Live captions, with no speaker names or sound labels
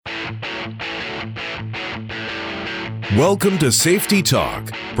Welcome to Safety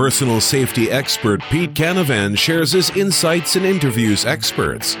Talk. Personal safety expert Pete Canavan shares his insights and interviews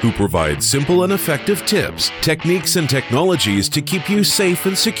experts who provide simple and effective tips, techniques, and technologies to keep you safe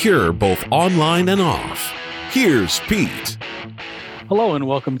and secure both online and off. Here's Pete. Hello and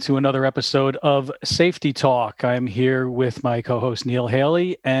welcome to another episode of Safety Talk. I'm here with my co-host Neil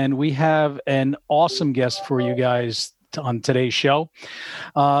Haley, and we have an awesome guest for you guys on today's show.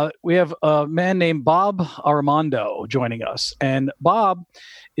 We have a man named Bob Aromando joining us. And Bob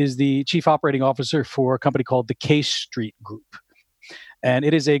is the Chief Operating Officer for a company called the Case Street Group. And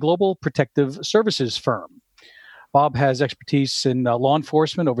it is a global protective services firm. Bob has expertise in law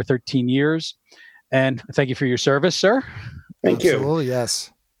enforcement over 13 years. And thank you for your service, sir. Thank you. Absolutely,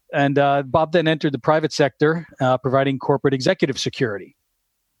 yes. And Bob then entered the private sector, providing corporate executive security.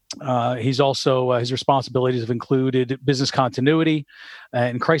 He's also, his responsibilities have included business continuity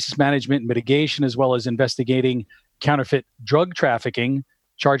and crisis management and mitigation, as well as investigating counterfeit drug trafficking,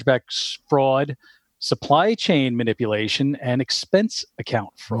 chargebacks fraud, supply chain manipulation, and expense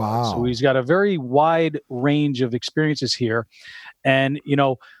account fraud. Wow. So he's got a very wide range of experiences here. And, you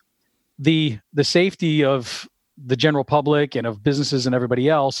know, the safety of the general public and of businesses and everybody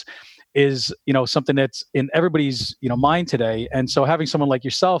else is, you know, something that's in everybody's, you know, mind today. And so having someone like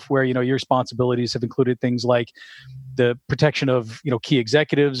yourself where, you know, your responsibilities have included things like the protection of, you know, key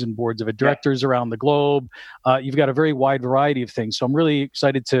executives and boards of directors around the globe. You've got a very wide variety of things. So I'm really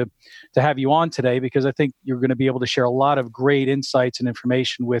excited to have you on today because I think you're going to be able to share a lot of great insights and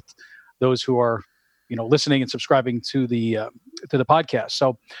information with those who are, you know, listening and subscribing to the podcast.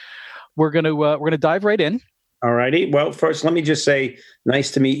 So we're going to dive right in. All righty. Well, first, let me just say,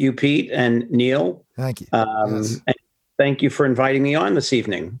 nice to meet you, Pete and Neil. Thank you. Yes. And thank you for inviting me on this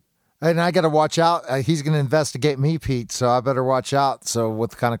evening. And I got to watch out. He's going to investigate me, Pete, so I better watch out. So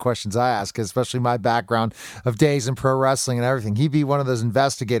what the kind of questions I ask, especially my background of days in pro wrestling and everything. He'd be one of those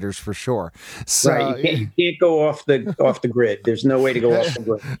investigators for sure. So right. You can't go off the grid. There's no way to go off the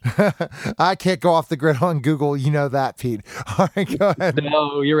grid. I can't go off the grid on Google. You know that, Pete. All right, go ahead.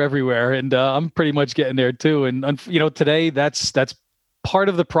 No, you're everywhere. And I'm pretty much getting there too. And, you know, today that's part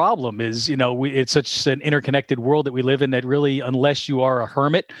of the problem is, you know, it's such an interconnected world that we live in that really, unless you are a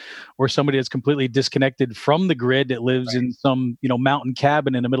hermit or somebody that's completely disconnected from the grid that lives in some, you know, mountain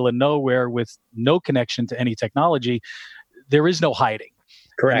cabin in the middle of nowhere with no connection to any technology, there is no hiding.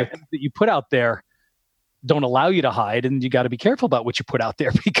 Correct. And the things that you put out there don't allow you to hide, and you got to be careful about what you put out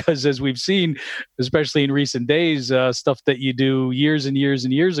there because, as we've seen, especially in recent days, stuff that you do years and years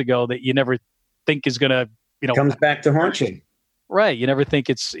and years ago that you never think is going to, you know, comes back to haunt you. Right. You never think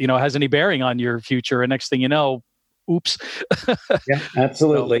it's, you know, has any bearing on your future. And next thing you know, oops. Yeah,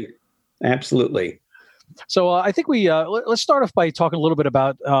 absolutely. Absolutely. So I think let's start off by talking a little bit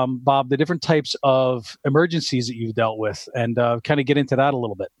about, Bob, the different types of emergencies that you've dealt with and kind of get into that a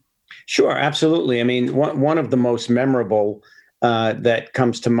little bit. Sure. Absolutely. I mean, one of the most memorable that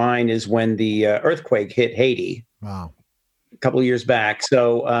comes to mind is when the earthquake hit Haiti. Wow. A couple of years back.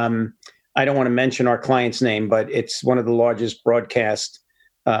 So, I don't want to mention our client's name, but it's one of the largest broadcast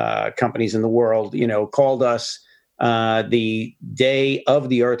companies in the world, you know, called us the day of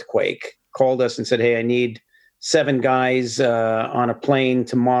the earthquake, called us and said, hey, I need 7 guys on a plane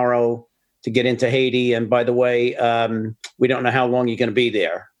tomorrow to get into Haiti. And by the way, we don't know how long you're going to be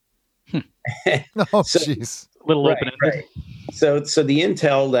there. Oh, jeez. Little open-ended. Right. So the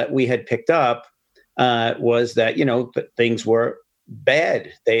intel that we had picked up was that, you know, things were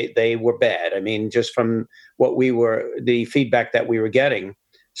bad. They were bad. I mean, just from the feedback that we were getting.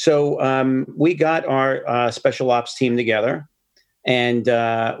 So we got our special ops team together, and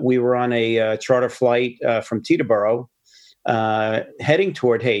we were on a charter flight from Teterboro, heading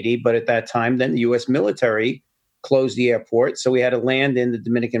toward Haiti. But at that time, then the U.S. military closed the airport, so we had to land in the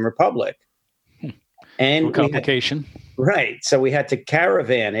Dominican Republic. And no complication. Right. So we had to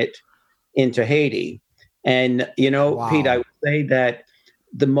caravan it into Haiti. And, you know, Wow. Pete, I would say that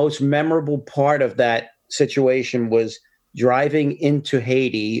the most memorable part of that situation was driving into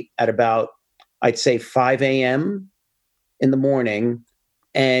Haiti at about, I'd say, 5 a.m. in the morning.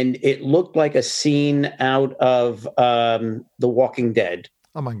 And it looked like a scene out of The Walking Dead.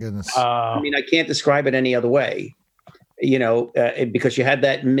 Oh, my goodness. I mean, I can't describe it any other way, you know, because you had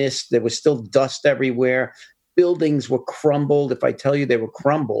that mist. There was still dust everywhere. Buildings were crumbled. If I tell you they were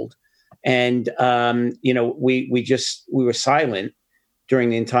crumbled. And, you know, we were silent during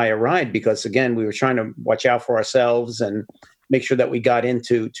the entire ride because, again, we were trying to watch out for ourselves and make sure that we got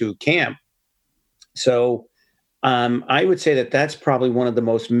into camp. So I would say that that's probably one of the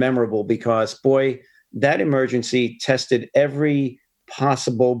most memorable because, boy, that emergency tested every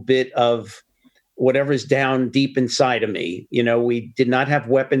possible bit of whatever's down deep inside of me. We did not have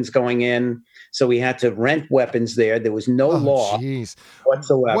weapons going in, so we had to rent weapons there. There was no law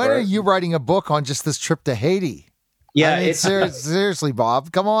whatsoever. When are you writing a book on just this trip to Haiti? Yeah, I mean, seriously,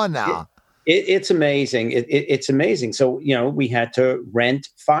 Bob, come on now. It's amazing. It's amazing. So, we had to rent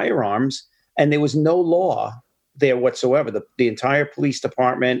firearms, and there was no law there whatsoever. The entire police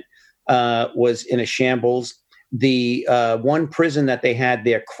department was in a shambles. The one prison that they had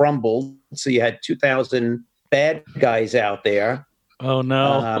there crumbled. So you had 2,000 bad guys out there. Oh,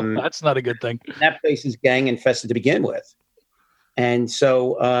 no. That's not a good thing. That place is gang infested to begin with. And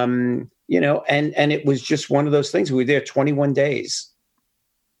so, and it was just one of those things. We were there 21 days.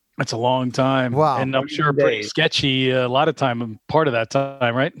 That's a long time. Wow. And I'm sure pretty sketchy a lot of time, part of that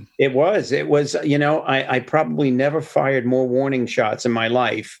time, right? It was, I probably never fired more warning shots in my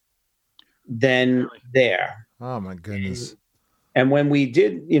life than there. Oh my goodness. And when we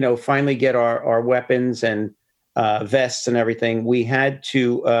did, finally get our weapons and vests and everything, we had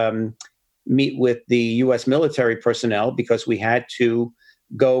to meet with the U.S. military personnel because we had to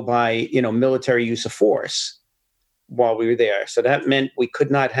go by, military use of force while we were there. So that meant we could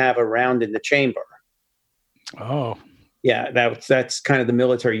not have a round in the chamber. Oh. Yeah, that's kind of the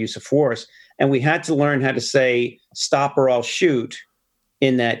military use of force. And we had to learn how to say, stop or I'll shoot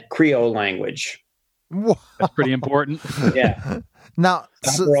in that Creole language. That's pretty important. Yeah. Now,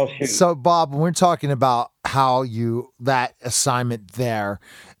 so Bob, when we're talking about how that assignment there,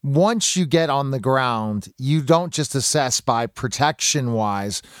 once you get on the ground, you don't just assess by protection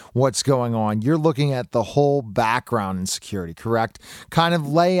wise what's going on. You're looking at the whole background in security, correct? Kind of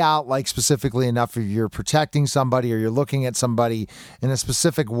lay out like specifically enough if you're protecting somebody or you're looking at somebody in a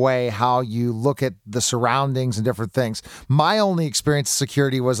specific way, how you look at the surroundings and different things. My only experience in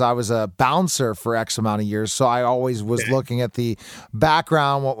security was I was a bouncer for X amount of years. So I always was looking at the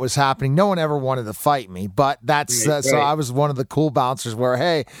background, what was happening. No one ever wanted to fight me, but so I was one of the cool bouncers where,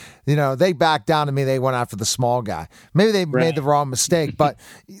 hey, they backed down to me. They went after the small guy. Maybe they made the wrong mistake, but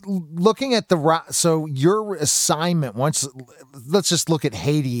looking at so your assignment let's just look at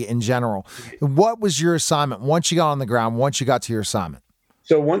Haiti in general. What was your assignment once you got on the ground, once you got to your assignment?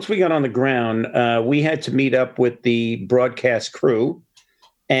 So once we got on the ground, we had to meet up with the broadcast crew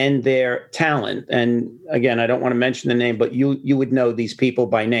and their talent. And again, I don't want to mention the name, but you would know these people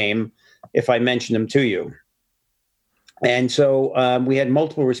by name if I mention them to you. And so we had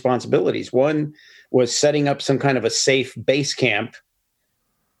multiple responsibilities. One was setting up some kind of a safe base camp,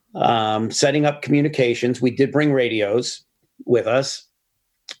 setting up communications. We did bring radios with us.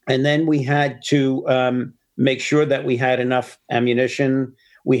 And then we had to make sure that we had enough ammunition.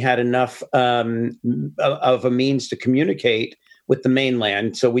 We had enough of a means to communicate with the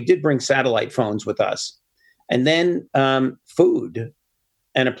mainland. So we did bring satellite phones with us. And then food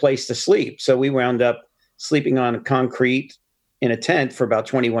and a place to sleep. So we wound up sleeping on concrete in a tent for about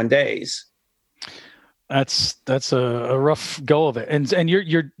 21 days. That's a rough go of it. And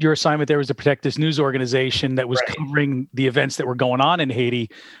your assignment there was to protect this news organization that was covering the events that were going on in Haiti.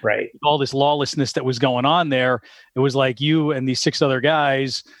 Right. All this lawlessness that was going on there. It was like you and these 6 other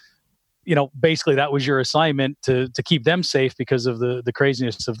guys, basically that was your assignment to keep them safe because of the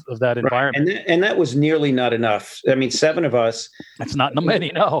craziness of that environment. And that was nearly not enough. I mean, 7 of us. That's not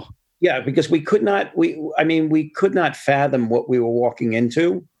many, no. Yeah, because we could not fathom what we were walking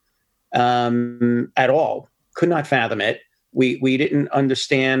into at all. Could not fathom it. We didn't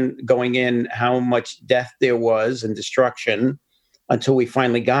understand going in how much death there was and destruction until we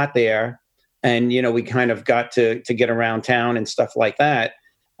finally got there. And, we kind of got to get around town and stuff like that.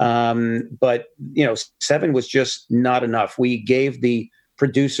 But 7 was just not enough. We gave the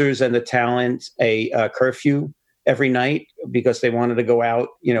producers and the talent a curfew every night because they wanted to go out,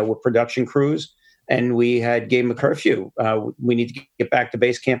 with production crews, and we gave them a curfew. We need to get back to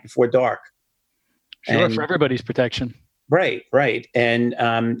base camp before dark. Sure, for everybody's protection. Right. And,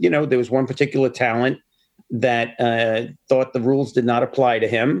 there was one particular talent that thought the rules did not apply to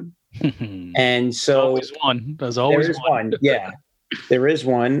him. And so there's always one. Yeah, there is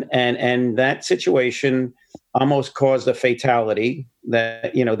one. And that situation almost caused a fatality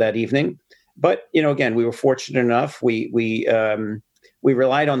that evening. But, again, we were fortunate enough. We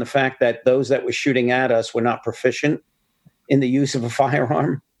relied on the fact that those that were shooting at us were not proficient in the use of a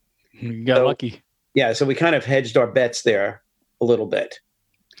firearm. You got lucky. Yeah. So we kind of hedged our bets there a little bit.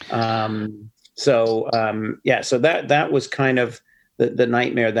 So that was kind of the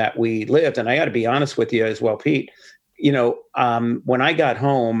nightmare that we lived. And I got to be honest with you as well, Pete, when I got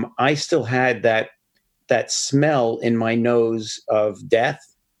home, I still had that smell in my nose of death.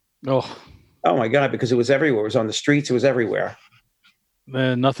 Oh my God, because it was everywhere. It was on the streets. It was everywhere.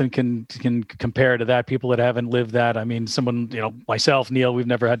 Nothing can compare to that. People that haven't lived that. I mean, someone, myself, Neil, we've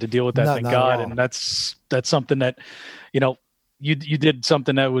never had to deal with that, thank God. And that's something that, you did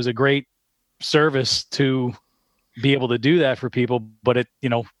something that was a great service to be able to do that for people, but at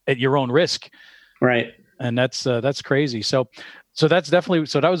your own risk. Right. And that's crazy. So that's definitely,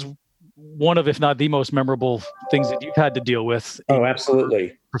 that was one of, if not the most memorable things that you've had to deal with. Oh, absolutely.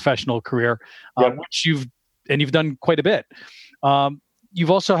 Your professional career, Yep. which you've done quite a bit.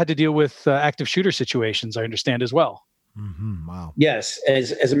 You've also had to deal with active shooter situations, I understand, as well. Mm-hmm. Wow. Yes,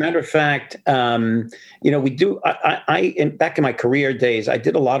 as a matter of fact, we do. Back in my career days, I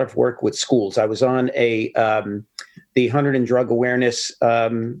did a lot of work with schools. I was on the Hunterdon and Drug Awareness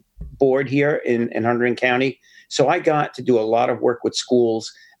board here in Hunterdon County, so I got to do a lot of work with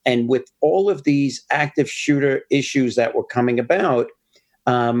schools. And with all of these active shooter issues that were coming about,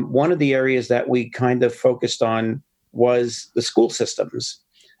 one of the areas that we kind of focused on was the school systems.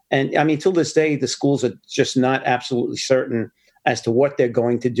 And I mean, till this day, the schools are just not absolutely certain as to what they're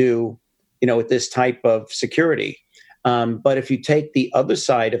going to do, with this type of security. But if you take the other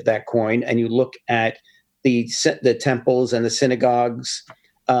side of that coin and you look at the temples and the synagogues,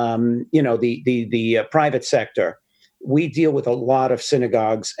 the private sector, we deal with a lot of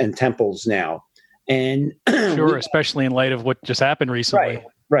synagogues and temples now. And sure, especially in light of what just happened recently.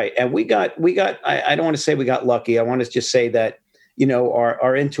 Right. And we got, I don't want to say we got lucky. I want to just say that,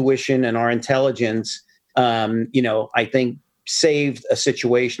 our intuition and our intelligence, I think saved a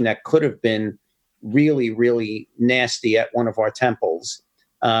situation that could have been really, really nasty at one of our temples.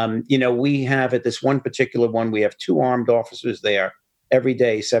 We have at this one particular one, we have 2 armed officers there every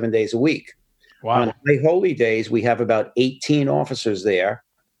day, 7 days a week. Wow. On High Holy Days, we have about 18 officers there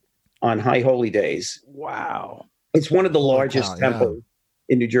on High Holy Days. Wow. It's one of the largest temples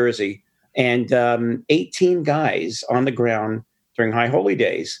in New Jersey, and 18 guys on the ground during High Holy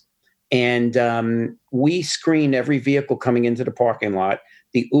Days. And we screen every vehicle coming into the parking lot.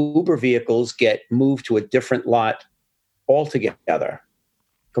 The Uber vehicles get moved to a different lot altogether,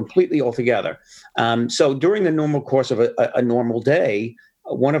 completely altogether. So during the normal course of a normal day,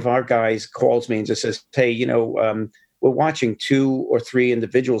 one of our guys calls me and just says, hey, we're watching 2 or 3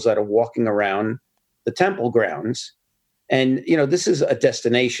 individuals that are walking around the temple grounds. And, this is a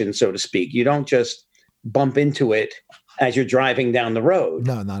destination, so to speak. You don't just bump into it as you're driving down the road.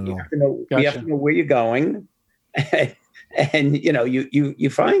 No, not at all. You have to know where you're going, and you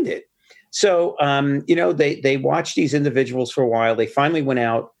find it. So, they watched these individuals for a while. They finally went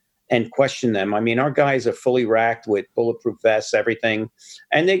out and questioned them. I mean, our guys are fully racked with bulletproof vests, everything.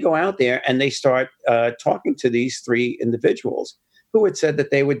 And they go out there and they start talking to these 3 individuals who had said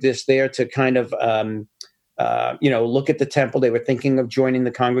that they were just there to kind of, look at the temple. They were thinking of joining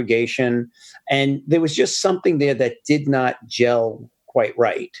the congregation. And there was just something there that did not gel quite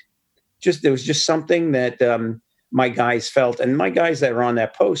right. There was just something that my guys felt. And my guys that are on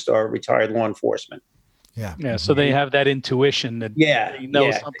that post are retired law enforcement. Yeah. Yeah. So they have that intuition that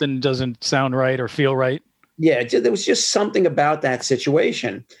something doesn't sound right or feel right. Yeah. There was just something about that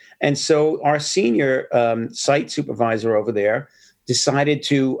situation. And so our senior site supervisor over there decided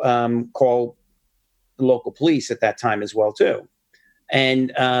to call the local police at that time as well, too.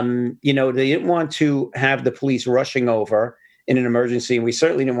 And, they didn't want to have the police rushing over in an emergency. And we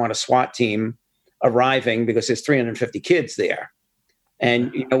certainly didn't want a SWAT team arriving because there's 350 kids there.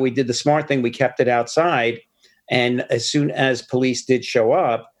 And, we did the smart thing. We kept it outside. And as soon as police did show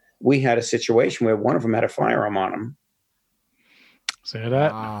up, we had a situation where one of them had a firearm on him. Say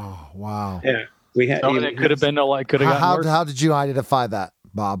that. Wow. Yeah. We had. It could have been could have gotten worse. How did you identify that,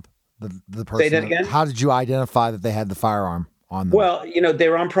 Bob? The person. Say that again? How did you identify that they had the firearm on them? Well,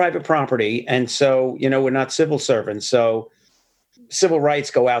 they're on private property. And so, we're not civil servants. So civil rights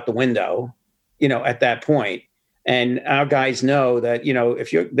go out the window, at that point. And our guys know that,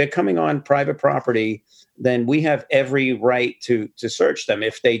 if they're coming on private property, then we have every right to search them.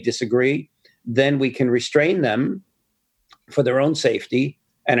 If they disagree, then we can restrain them for their own safety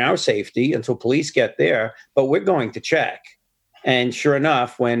and our safety until police get there. But we're going to check. And sure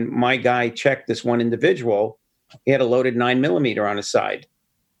enough, when my guy checked this one individual, he had a loaded 9mm on his side.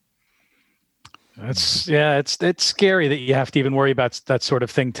 It's scary that you have to even worry about that sort of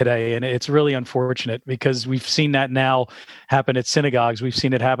thing today. And it's really unfortunate because we've seen that now happen at synagogues. We've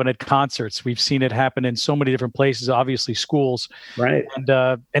seen it happen at concerts. We've seen it happen in so many different places, obviously schools, right,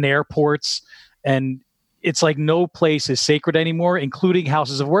 and airports. And it's like no place is sacred anymore, including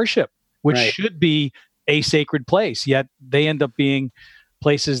houses of worship, which should be a sacred place. Yet they end up being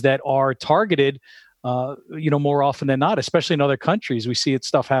places that are targeted more often than not, especially in other countries. We see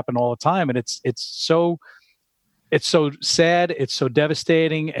stuff happen all the time. And it's so it's so sad, it's so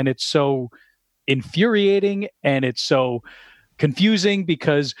devastating, and it's so infuriating, and it's so confusing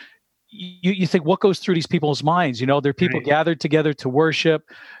because you think, what goes through these people's minds? They're people gathered together to worship,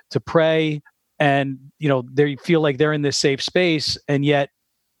 to pray, and they feel like they're in this safe space, and yet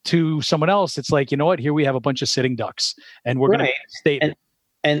to someone else, it's like, what? Here we have a bunch of sitting ducks, and we're going to state.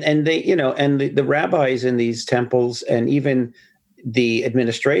 And they, and the rabbis in these temples, and even the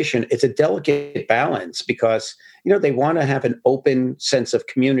administration, it's a delicate balance because they want to have an open sense of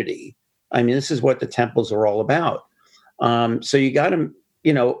community. I mean, this is what the temples are all about. So you got to,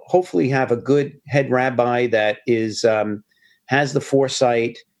 hopefully have a good head rabbi that is has the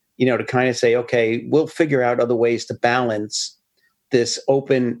foresight, to kind of say, okay, we'll figure out other ways to balance this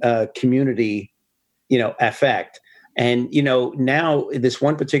open community, effect. And, now this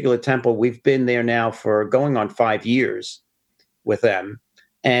one particular temple, we've been there now for going on 5 years with them.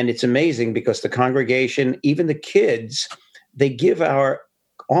 And it's amazing because the congregation, even the kids, they give our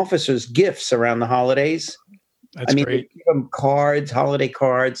officers gifts around the holidays. That's great. They give them cards, holiday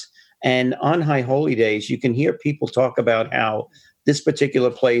cards. And on High Holy Days, you can hear people talk about how this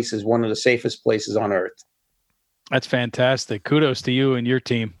particular place is one of the safest places on earth. That's fantastic. Kudos to you and your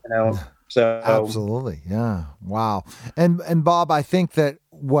team. So absolutely. Yeah. Wow. And Bob, I think that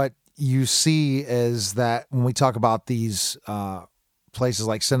what you see is that when we talk about these places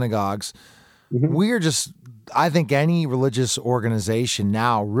like synagogues, I think any religious organization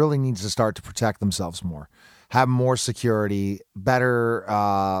now really needs to start to protect themselves more, have more security, better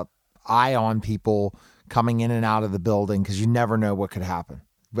eye on people coming in and out of the building, because you never know what could happen,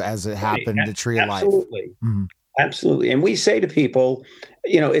 as it happened to Tree of Life. Absolutely. Mm-hmm. Absolutely. And we say to people,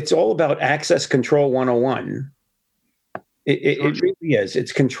 it's all about access control 101. It really is.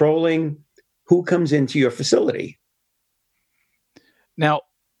 It's controlling who comes into your facility. Now,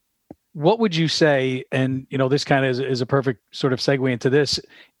 what would you say, and this kind of is a perfect sort of segue into this,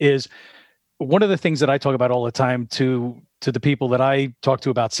 is one of the things that I talk about all the time to the people that I talk to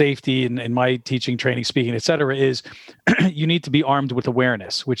about safety and my teaching, training, speaking, et cetera, is you need to be armed with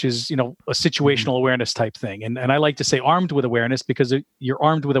awareness, which is, a situational awareness type thing. And I like to say armed with awareness, because you're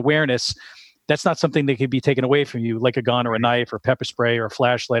armed with awareness. That's not something that could be taken away from you, like a gun or a knife or pepper spray or a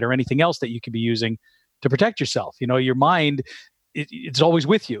flashlight or anything else that you could be using to protect yourself. Your mind, it's always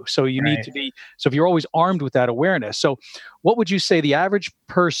with you. So you need to be, so if you're always armed with that awareness. So what would you say the average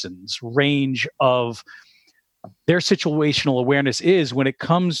person's range of their situational awareness is when it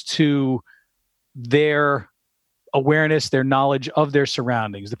comes to their awareness, their knowledge of their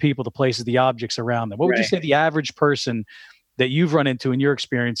surroundings, the people, the places, the objects around them? What would you say the average person that you've run into in your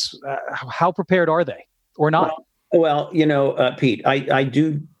experience, how prepared are they or not? Well, Pete, I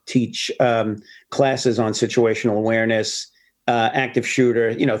do teach classes on situational awareness, active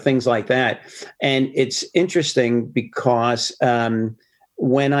shooter, things like that. And it's interesting because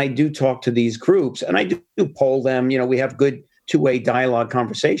when I do talk to these groups, and I do poll them, we have good two-way dialogue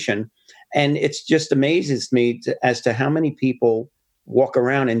conversation. And it's just amazes me as to how many people walk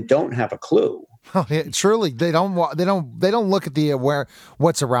around and don't have a clue. Oh, yeah, truly, they don't look at the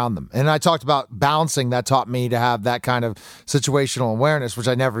what's around them. And I talked about bouncing. That taught me to have that kind of situational awareness, which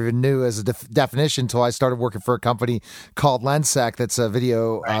I never even knew as a definition until I started working for a company called Lensec. That's a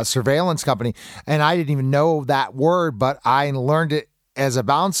video surveillance company, and I didn't even know that word, but I learned it as a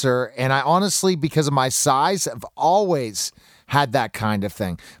bouncer. And I honestly, because of my size, have always had that kind of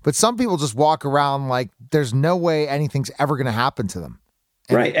thing. But some people just walk around like there's no way anything's ever going to happen to them.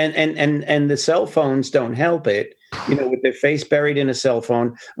 Right. And the cell phones don't help it, with their face buried in a cell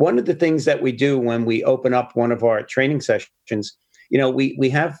phone. One of the things that we do when we open up one of our training sessions, we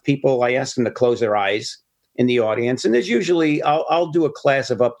have people, I ask them to close their eyes in the audience. And there's usually, I'll do a class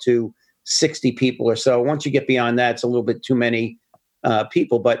of up to 60 people or so. Once you get beyond that, it's a little bit too many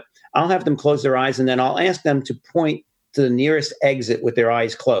people, but I'll have them close their eyes and then I'll ask them to point to the nearest exit with their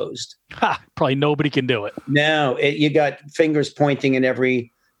eyes closed. Probably nobody can do it. No, you got fingers pointing in every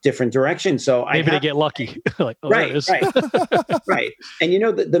different direction. So maybe they get lucky. Like, right. Right. And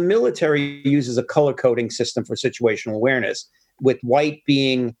the military uses a color coding system for situational awareness, with white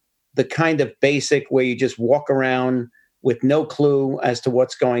being the kind of basic where you just walk around with no clue as to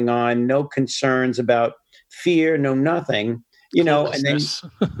what's going on, no concerns about fear, no nothing. And then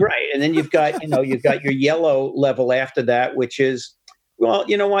and then you've got your yellow level after that, which is, well,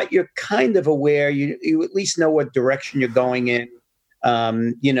 you know what, you're kind of aware, you at least know what direction you're going in.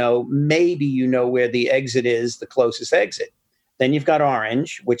 Maybe where the exit is, the closest exit. Then you've got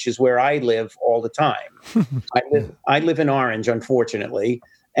orange, which is where I live all the time. I live in orange, unfortunately.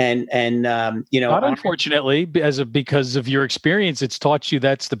 And not unfortunately, because of your experience, it's taught you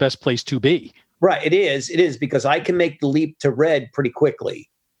that's the best place to be. Right. It is because I can make the leap to red pretty quickly.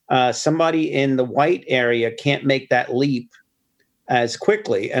 Somebody in the white area can't make that leap as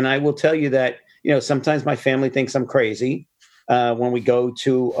quickly. And I will tell you that, sometimes my family thinks I'm crazy when we go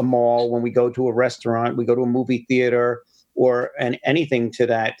to a mall, when we go to a restaurant, we go to a movie theater or anything to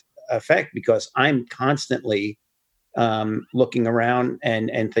that effect, because I'm constantly looking around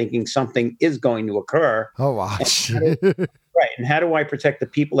and thinking something is going to occur. Oh, watch. Right. And how do I protect the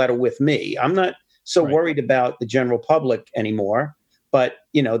people that are with me? I'm not so worried about the general public anymore, but,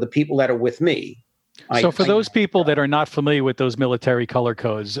 the people that are with me. So for those people that are not familiar with those military color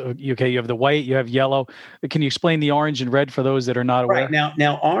codes, you have the white, you have yellow. Can you explain the orange and red for those that are not aware? Right.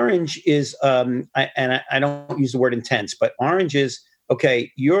 Now orange is, I don't use the word intense, but orange is,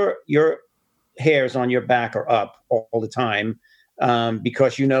 okay, your hairs on your back are up all the time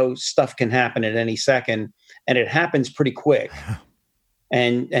because, stuff can happen at any second, and it happens pretty quick.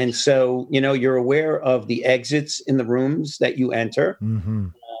 And so, you're aware of the exits in the rooms that you enter. Mm-hmm.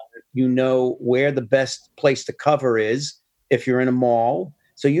 You know where the best place to cover is if you're in a mall.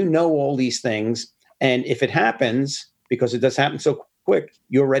 So all these things. And if it happens, because it does happen so quick,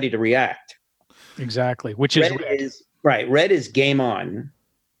 you're ready to react. Exactly. Which is red. Right. Red is game on.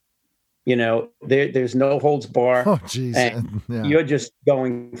 There's no holds bar. Oh, geez. And yeah. You're just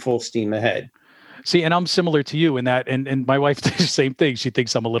going full steam ahead. See, and I'm similar to you in that, and my wife does the same thing. She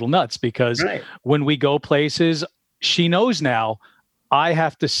thinks I'm a little nuts because when we go places, she knows now I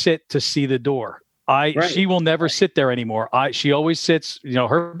have to sit to see the door. She will never sit there anymore. She always sits,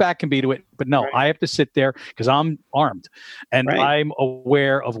 her back can be to it, but no, I have to sit there because I'm armed and I'm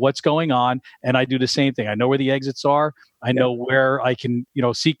aware of what's going on. And I do the same thing. I know where the exits are. I know where I can,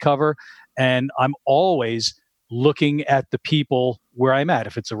 seek cover. And I'm always looking at the people where I'm at,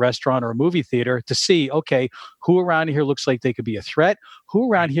 if it's a restaurant or a movie theater, to see, okay, who around here looks like they could be a threat? Who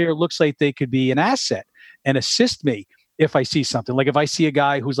around here looks like they could be an asset and assist me if I see something? Like if I see a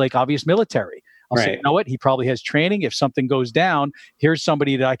guy who's like obvious military, I'll say, you know what? He probably has training. If something goes down, here's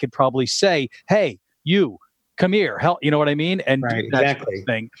somebody that I could probably say, hey, you come here, help. You know what I mean? And do that sort of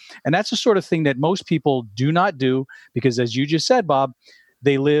thing. And that's the sort of thing that most people do not do because, as you just said, Bob,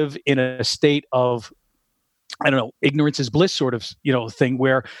 they live in a state of, I don't know, ignorance is bliss sort of, thing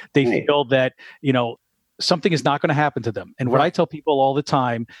where they feel that, something is not going to happen to them. And what I tell people all the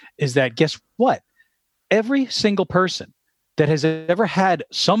time is that, guess what? Every single person that has ever had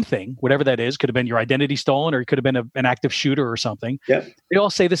something, whatever that is, could have been your identity stolen, or it could have been an active shooter or something. They all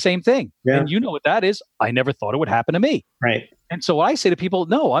say the same thing. And you know what that is? I never thought it would happen to me. Right. And so I say to people,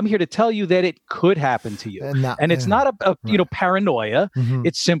 no, I'm here to tell you that it could happen to you. And it's not a paranoia. Mm-hmm.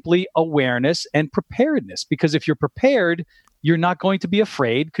 It's simply awareness and preparedness. Because if you're prepared, you're not going to be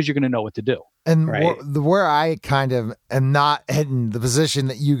afraid because you're going to know what to do. And where I kind of am not in the position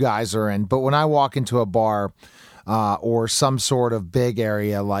that you guys are in, but when I walk into a bar or some sort of big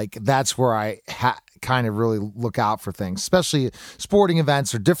area, like that's where I kind of really look out for things, especially sporting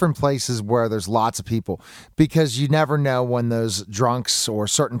events or different places where there's lots of people, because you never know when those drunks or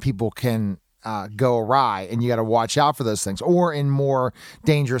certain people can go awry, and you got to watch out for those things, or in more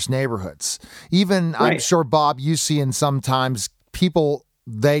dangerous neighborhoods. Even I'm sure, Bob, you see in sometimes people,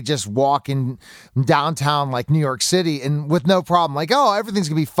 they just walk in downtown like New York City and with no problem, like, oh, everything's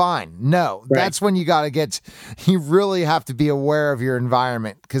gonna be fine. No, that's when you you really have to be aware of your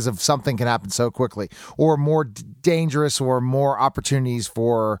environment, because if something can happen so quickly, or more dangerous, or more opportunities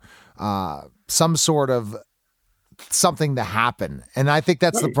for some sort of something to happen. And I think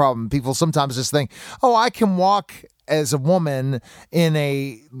that's the problem. People sometimes just think, oh, I can walk as a woman in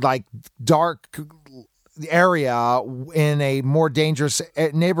a like dark area in a more dangerous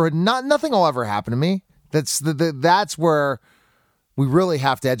neighborhood. Nothing will ever happen to me. That's where we really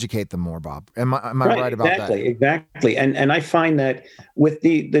have to educate them more, Bob. Am I right about that? Exactly. And I find that with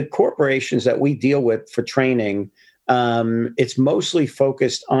the corporations that we deal with for training, it's mostly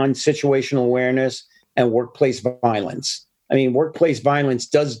focused on situational awareness and workplace violence. I mean, workplace violence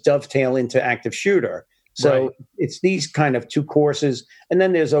does dovetail into active shooter. So it's these kind of two courses. And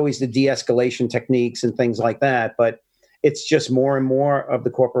then there's always the de-escalation techniques and things like that. But it's just more and more of the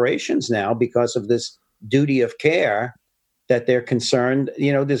corporations now, because of this duty of care, that they're concerned,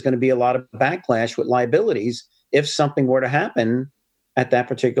 there's going to be a lot of backlash with liabilities if something were to happen at that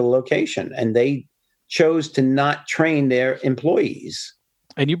particular location. And they chose to not train their employees.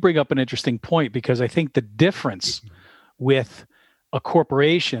 And you bring up an interesting point, because I think the difference with a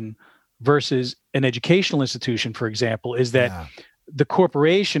corporation versus an educational institution, for example, is that the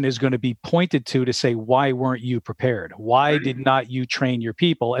corporation is going to be pointed to say, why weren't you prepared? Why did not you train your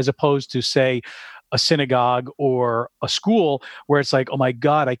people? As opposed to say, a synagogue or a school where it's like, oh my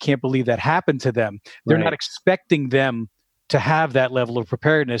God, I can't believe that happened to them. They're not expecting them to have that level of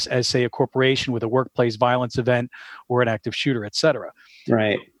preparedness as, say, a corporation with a workplace violence event or an active shooter, et cetera.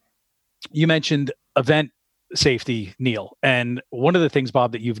 Right. You mentioned event safety, Neil. And one of the things,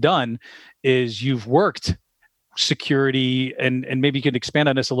 Bob, that you've done is you've worked security, and maybe you could expand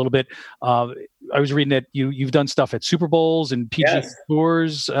on this a little bit. I was reading that you've done stuff at Super Bowls and PGA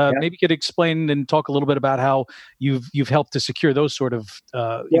Tours. Maybe you could explain and talk a little bit about how you've helped to secure those sort of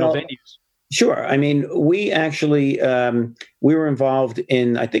venues. Sure. I mean, we actually we were involved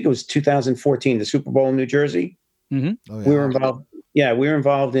in, I think it was 2014, the Super Bowl in New Jersey. Mm-hmm. Oh, yeah. We were involved. Yeah, we were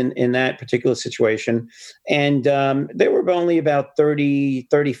involved in that particular situation, and there were only about 30,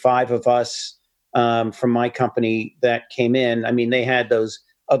 35 of us from my company that came in. I mean, they had those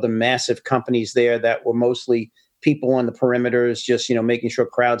other massive companies there that were mostly people on the perimeters, just, making sure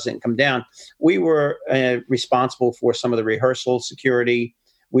crowds didn't come down. We were responsible for some of the rehearsal security.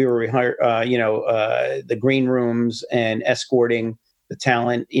 We were, the green rooms and escorting the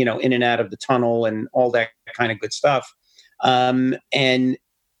talent, in and out of the tunnel and all that kind of good stuff. And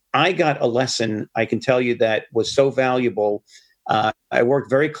I got a lesson, I can tell you, that was so valuable. I worked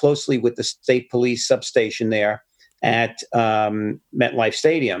very closely with the state police substation there at MetLife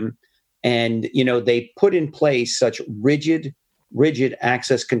Stadium. And, they put in place such rigid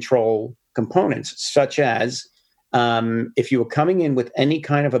access control components, such as if you were coming in with any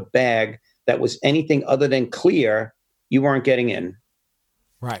kind of a bag that was anything other than clear, you weren't getting in.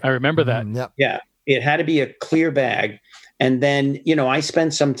 Right. I remember that. Yep. Yeah. It had to be a clear bag. And then, I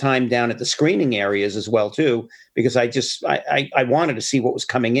spent some time down at the screening areas as well, too, because I wanted to see what was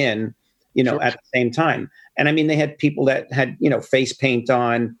coming in, Sure. at the same time. And I mean, they had people that had, face paint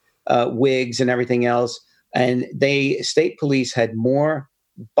on, wigs and everything else. And state police had more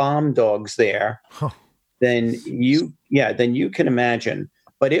bomb dogs there than you can imagine.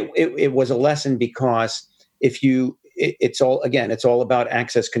 But it was a lesson, because it's all about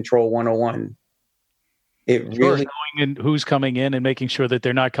access control 101. It really knowing in who's coming in and making sure that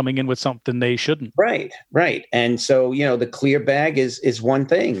they're not coming in with something they shouldn't. Right. And so, the clear bag is one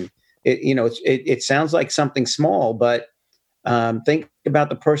thing. It sounds like something small, but think about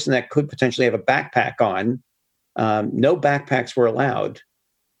the person that could potentially have a backpack on. No backpacks were allowed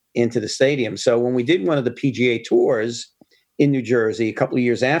into the stadium. So when we did one of the PGA tours in New Jersey a couple of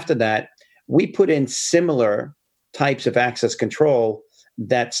years after that, we put in similar types of access control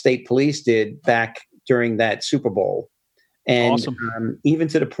that state police did back during that Super Bowl. And awesome. Even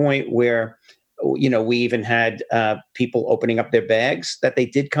to the point where, we even had people opening up their bags that they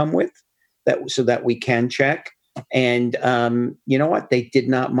did come with, so that we can check. And you know what? They did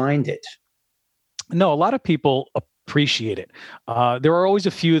not mind it. No, a lot of people appreciate it. There are always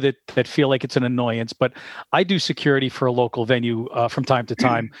a few that feel like it's an annoyance, but I do security for a local venue from time to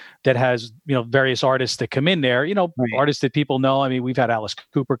time that has, various artists that come in there, Right. artists that people know. I mean, we've had Alice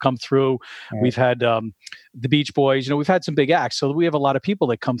Cooper come through. Right. We've had the Beach Boys, we've had some big acts. So we have a lot of people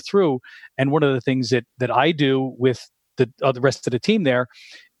that come through. And one of the things that I do with the rest of the team there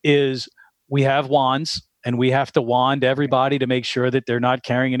is we have wands. And we have to wand everybody to make sure that they're not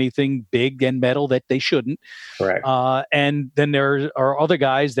carrying anything big and metal that they shouldn't. Correct. And then there are other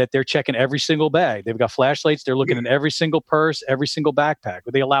guys that they're checking every single bag. They've got flashlights. They're looking in every single purse, every single backpack.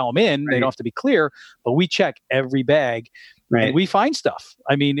 They allow them in. Right. They don't have to be clear, but we check every bag. Right. And we find stuff.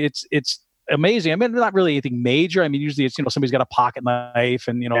 I mean, it's amazing. I mean, not really anything major. I mean, usually it's, somebody's got a pocket knife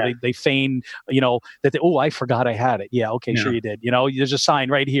and, they feign, that I forgot I had it. Yeah. Okay. Yeah. Sure you did. There's a sign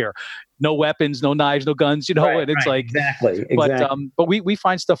right here. No weapons, no knives, no guns, right, and it's right. like, exactly. But we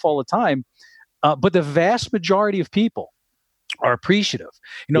find stuff all the time. But the vast majority of people are appreciative.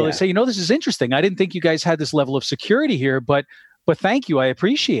 They say, this is interesting. I didn't think you guys had this level of security here, but thank you. I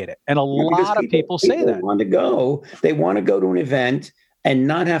appreciate it. And a lot of people say that. They want to go to an event and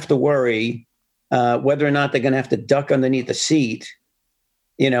not have to worry whether or not they're going to have to duck underneath a seat,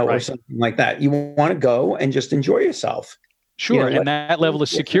 right. or something like that. You want to go and just enjoy yourself. Sure. And that level of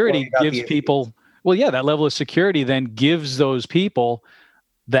security gives people, that level of security then gives those people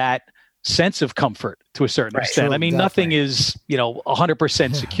that sense of comfort to a certain extent. Sure, I mean, nothing is,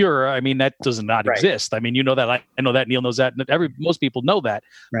 100% secure. I mean, that does not exist. I mean, that, I know that, Neil knows that, most people know that.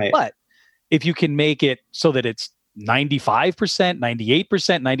 Right. But if you can make it so that it's 95%, 98%,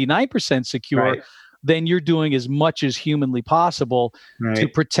 99% secure, right. then you're doing as much as humanly possible right. to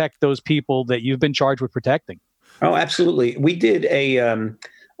protect those people that you've been charged with protecting. Oh, absolutely. We did a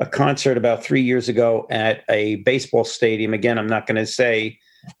concert about 3 years ago at a baseball stadium. Again, I'm not going to say,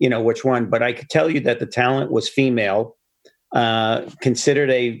 which one, but I could tell you that the talent was female. considered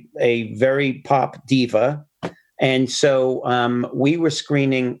a very pop diva. And so we were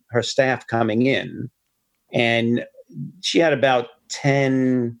screening her staff coming in, and she had about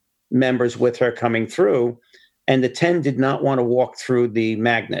 10 members with her coming through, and the 10 did not want to walk through the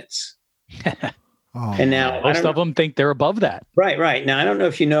magnets. And now most of them think they're above that. Right. Now, I don't know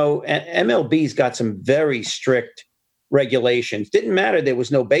if you know, MLB's got some very strict regulations. Didn't matter there was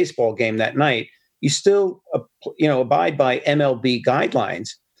no baseball game that night. You still, abide by MLB guidelines.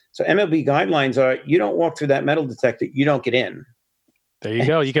 So MLB guidelines are, you don't walk through that metal detector, you don't get in. There you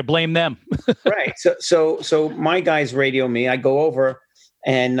go. You can blame them. Right. So my guys radio me. I go over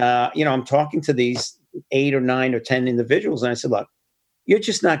and, I'm talking to these 8 or 9 or 10 individuals. And I said, look, you're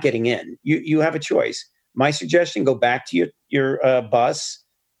just not getting in. You have a choice. My suggestion, go back to your bus,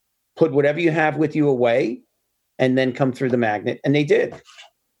 put whatever you have with you away, and then come through the magnet. And they did.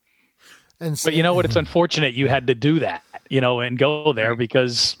 But you know what? It's unfortunate you had to do that, and go there,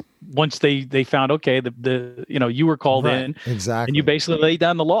 because once they found, okay, you were called in. Exactly. And you basically laid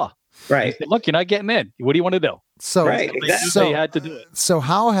down the law. Right. Said, look, you're not getting in. What do you want to do? So, they had to do it. So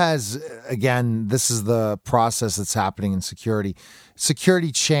how has, again, this is the process that's happening in security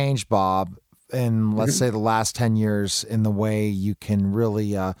changed, Bob, in let's say the last 10 years, in the way you can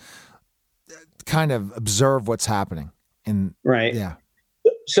really kind of observe what's happening right. Yeah.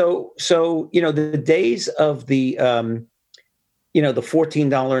 So, the days of the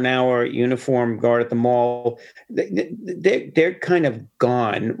 $14 an hour uniform guard at the mall, they're kind of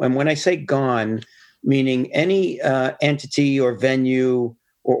gone. And when I say gone, meaning any entity or venue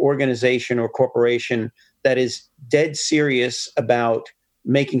or organization or corporation that is dead serious about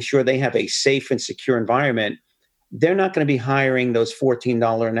making sure they have a safe and secure environment, they're not going to be hiring those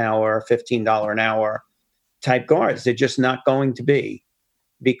 $14 an hour, $15 an hour type guards. They're just not going to be,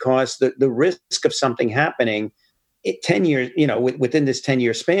 because the risk of something happening 10 years, within this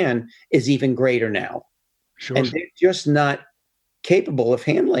 10-year span is even greater now. Sure. And they're just not capable of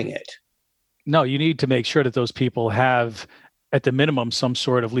handling it. No, you need to make sure that those people have, at the minimum, some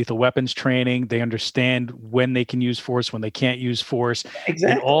sort of lethal weapons training. They understand when they can use force, when they can't use force.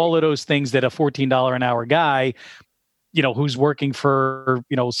 Exactly. And all of those things that a $14 an hour guy, who's working for,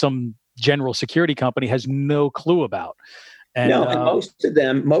 some general security company has no clue about. And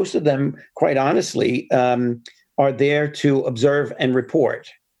most of them, quite honestly, are there to observe and report,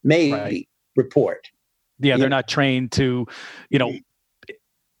 report. Yeah, they're not trained to,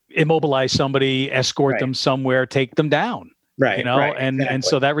 immobilize somebody, escort them somewhere, take them down. Right. And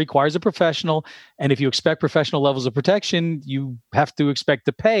so that requires a professional. And if you expect professional levels of protection, you have to expect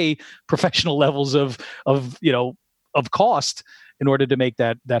to pay professional levels of cost in order to make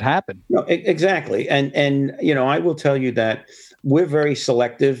that happen. No, exactly. And I will tell you that we're very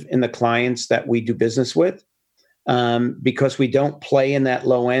selective in the clients that we do business with, because we don't play in that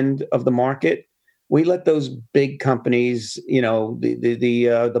low end of the market. We let those big companies, the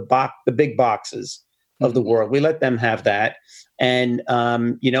big boxes of the world, we let them have that. And,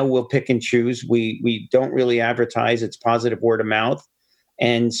 we'll pick and choose. We don't really advertise. It's positive word of mouth.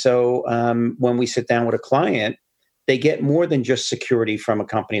 And so when we sit down with a client, they get more than just security from a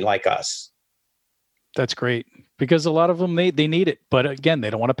company like us. That's great, because a lot of them, they need it, but again, they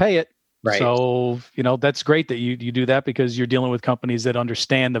don't want to pay it. Right. So, that's great that you do that, because you're dealing with companies that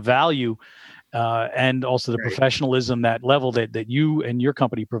understand the value and also the professionalism, that level that you and your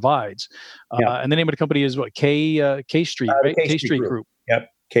company provides. And the name of the company is what? K Street, right? K Street Group. Yep.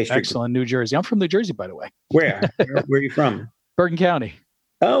 K Street. Excellent. New Jersey. I'm from New Jersey, by the way. Where are you from? Bergen County.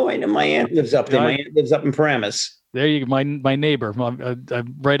 Oh, I know. My aunt lives up there. My aunt lives up in Paramus. There you go. My neighbor.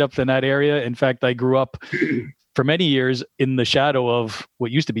 I'm right up in that area. In fact, I grew up for many years in the shadow of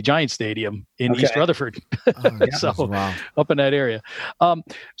what used to be Giant Stadium in East Rutherford. Up in that area.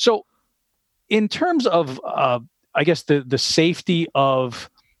 So in terms of, I guess, the safety of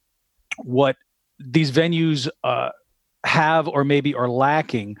what these venues have or maybe are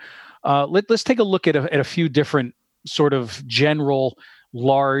lacking, let's take a look at a few different sort of general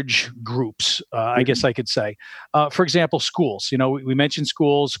large groups, I guess I could say. For example, schools. We mentioned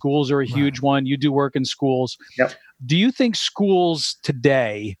schools. Schools are a huge one. You do work in schools. Yep. Do you think schools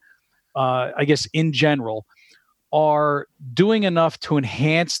today, I guess in general, are doing enough to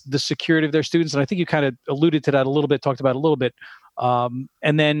enhance the security of their students? And I think you kind of alluded to that a little bit, talked about it a little bit. And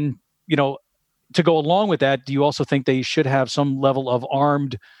then, to go along with that, do you also think they should have some level of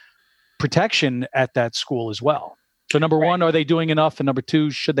armed protection at that school as well? So number one, are they doing enough? And number two,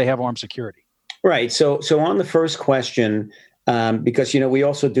 should they have armed security? Right. So on the first question, because, we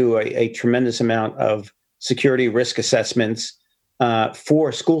also do a tremendous amount of security risk assessments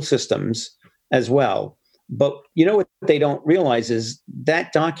for school systems as well. But you know what they don't realize is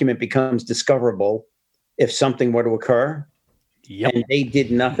that document becomes discoverable if something were to occur. Yep. And they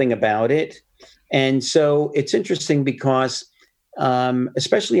did nothing about it. And so it's interesting because,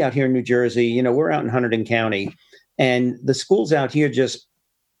 especially out here in New Jersey, you know, we're out in Hunterdon County, and the schools out here just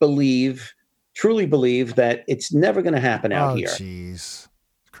truly believe that it's never going to happen out here. Jeez.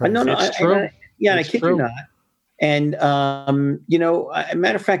 No, It's true. I kid you not. And, you know, a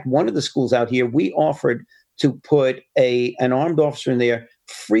matter of fact, one of the schools out here, we offered to put an armed officer in there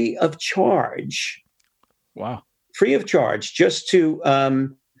free of charge. Wow. Free of charge, just to,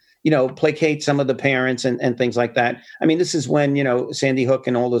 you know, placate some of the parents and things like that. I mean, this is when, you know, Sandy Hook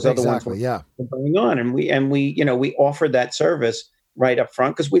and all those other ones were going on. And we, you know, we offered that service right up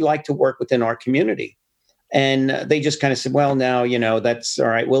front because we like to work within our community. And they just kind of said, well, now, you know, that's all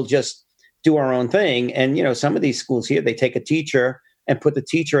right. We'll just do our own thing. And, you know, some of these schools here, they take a teacher and put the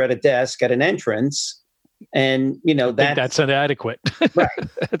teacher at a desk at an entrance. And, you know, that's inadequate. Right.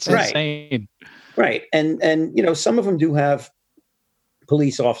 That's insane. Right. And, you know, some of them do have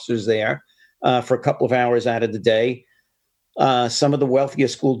police officers there for a couple of hours out of the day. Some of the wealthier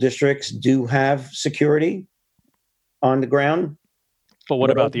school districts do have security on the ground. But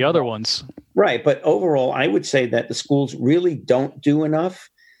what about the other ones? Right. But overall, I would say that the schools really don't do enough.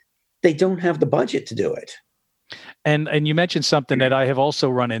 They don't have the budget to do it. And you mentioned something that I have also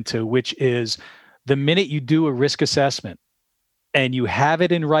run into, which is the minute you do a risk assessment and you have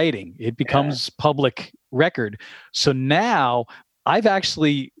it in writing, it becomes public record. So now I've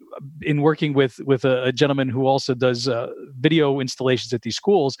actually been working with a gentleman who also does video installations at these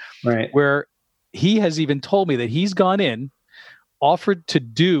schools, right, where he has even told me that he's gone in, offered to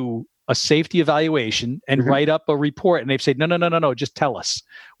do a safety evaluation and write up a report, and they've said, no, just tell us.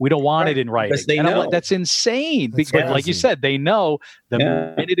 We don't want it in writing. And I'm like, that's insane. Because like you said, they know the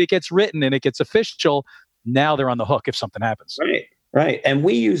minute it gets written and it gets official, now they're on the hook if something happens. Right. And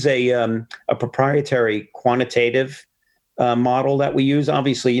we use a proprietary quantitative model that we use.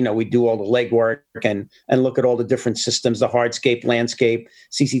 Obviously, you know, we do all the legwork and look at all the different systems, the hardscape, landscape,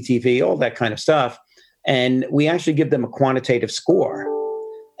 CCTV, all that kind of stuff. And we actually give them a quantitative score.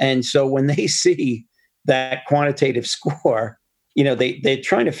 And so when they see that quantitative score, you know, they're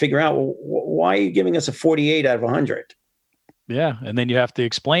trying to figure out, well, why are you giving us a 48 out of 100? Yeah. And then you have to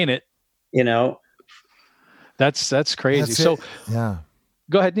explain it. You know, that's crazy. Yeah.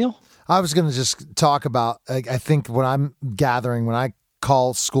 Go ahead, Neil. I was going to just talk about, I think what I'm gathering when I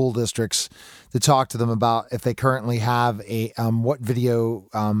call school districts to talk to them about if they currently have a what video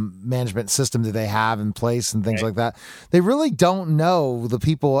management system do they have in place and things like that. They really don't know the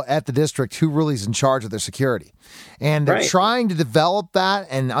people at the district who really is in charge of their security. And they're trying to develop that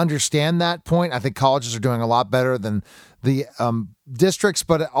and understand that point. I think colleges are doing a lot better than the districts,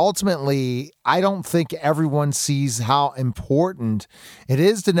 but ultimately, I don't think everyone sees how important it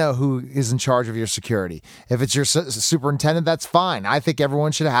is to know who is in charge of your security. If it's your superintendent, that's fine. I think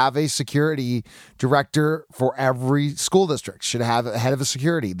everyone should have a security director for every school district, should have a head of a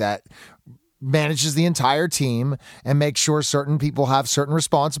security that manages the entire team and makes sure certain people have certain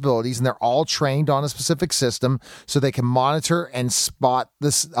responsibilities and they're all trained on a specific system so they can monitor and spot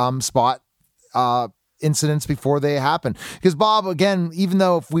this incidents before they happen. Because Bob, again, even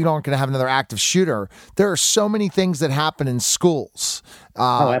though if we aren't going to have another active shooter, there are so many things that happen in schools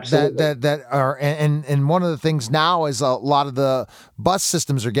that are, and one of the things now is a lot of the bus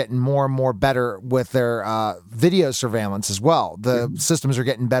systems are getting more and more better with their video surveillance as well. The systems are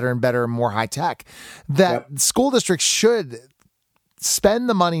getting better and better and more high tech. That school districts should spend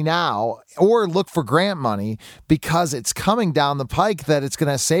the money now or look for grant money because it's coming down the pike that it's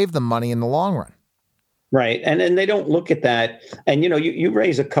going to save them money in the long run. Right. And they don't look at that. And, you know, you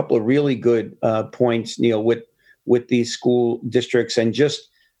raise a couple of really good points, Neil, with these school districts and just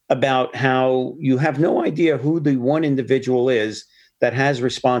about how you have no idea who the one individual is that has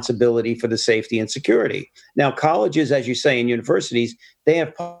responsibility for the safety and security. Now, colleges, as you say, and universities, they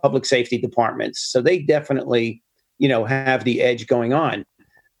have public safety departments. So they definitely, you know, have the edge going on.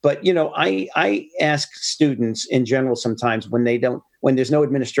 But, you know, I ask students in general sometimes when there's no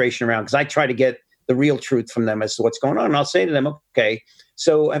administration around, because I try to get the real truth from them as to what's going on. And I'll say to them, okay,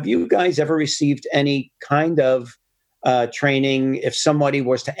 so have you guys ever received any kind of training if somebody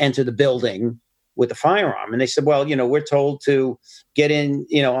was to enter the building with a firearm? And they said, well, you know, we're told to get in,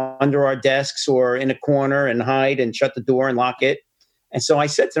 you know, under our desks or in a corner and hide and shut the door and lock it. And so I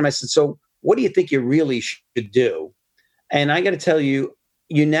said to them, I said, so what do you think you really should do? And I got to tell you,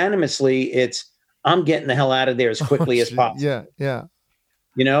 unanimously, it's, I'm getting the hell out of there as quickly as possible. Yeah.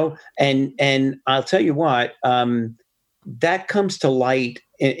 You know, and I'll tell you what, that comes to light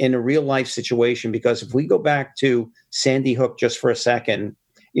in a real life situation, because if we go back to Sandy Hook just for a second,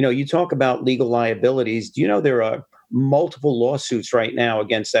 you talk about legal liabilities. Do you know there are multiple lawsuits right now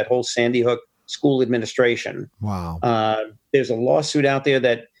against that whole Sandy Hook school administration? Wow. There's a lawsuit out there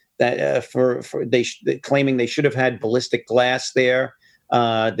that claiming they should have had ballistic glass there.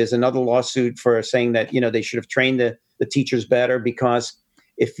 There's another lawsuit for saying that they should have trained the teachers better, because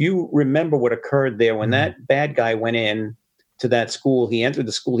if you remember what occurred there when that bad guy went in to that school, he entered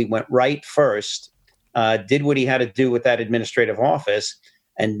the school, he went right first, did what he had to do with that administrative office,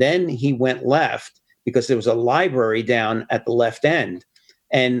 and then he went left because there was a library down at the left end,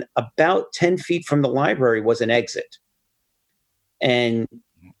 and about 10 feet from the library was an exit. And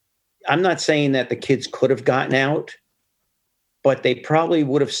I'm not saying that the kids could have gotten out, but they probably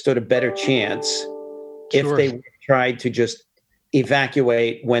would have stood a better chance if they tried to just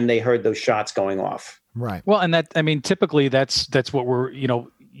evacuate when they heard those shots going off. Right. Well, and typically that's what we're,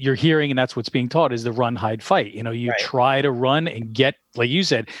 you're hearing, and that's what's being taught is the run, hide, fight. You try to run and get, like you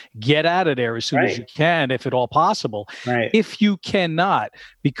said, get out of there as soon as you can, if at all possible. Right. If you cannot,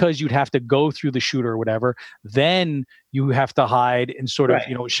 because you'd have to go through the shooter or whatever, then you have to hide and sort of,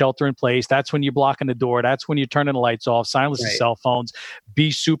 shelter in place. That's when you're blocking the door. That's when you're turning the lights off, silence the cell phones,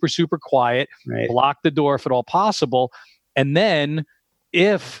 be super, super quiet, block the door if at all possible. And then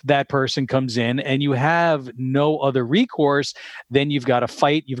if that person comes in and you have no other recourse, then you've got to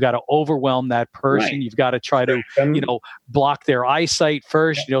fight. You've got to overwhelm that person. You've got to try to, block their eyesight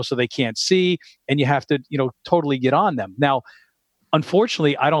first, so they can't see. And you have to, totally get on them. Now,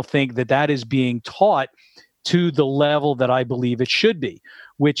 unfortunately, I don't think that is being taught to the level that I believe it should be,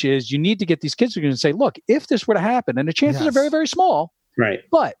 which is you need to get these kids who are going to say, look, if this were to happen, and the chances are very, very small,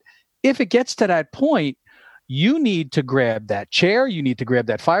 but if it gets to that point, you need to grab that chair. You need to grab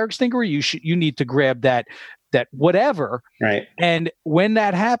that fire extinguisher. You need to grab that whatever. Right. And when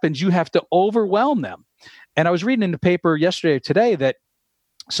that happens, you have to overwhelm them. And I was reading in the paper yesterday or today that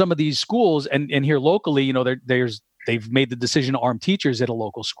some of these schools and here locally, they've made the decision to arm teachers at a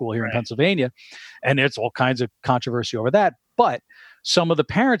local school here in Pennsylvania, and there's all kinds of controversy over that. But some of the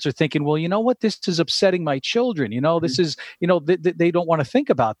parents are thinking, well, you know what? This is upsetting my children. This is, they don't want to think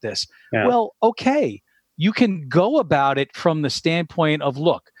about this. Yeah. Well, okay. You can go about it from the standpoint of,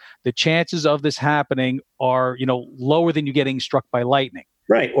 look, the chances of this happening are, lower than you getting struck by lightning.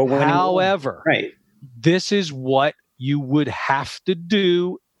 Right. Or however, this is what you would have to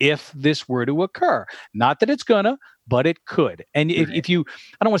do if this were to occur. Not that it's gonna, but it could. And if you,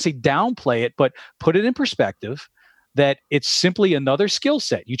 I don't want to say downplay it, but put it in perspective that it's simply another skill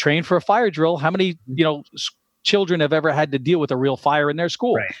set. You train for a fire drill. How many, children have ever had to deal with a real fire in their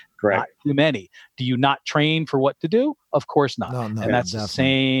school? Right. Correct. Not too many. Do you not train for what to do? Of course not. No, and that's definitely the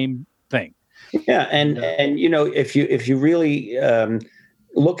same thing. Yeah, and if you really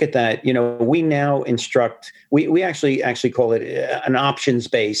look at that, we now instruct. We actually call it an options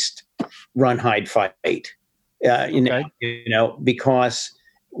based run, hide, fight. Because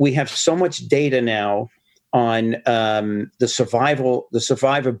we have so much data now on the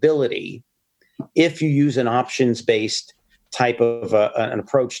survivability. If you use an options-based type of an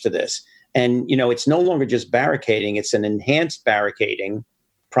approach to this. And, it's no longer just barricading, it's an enhanced barricading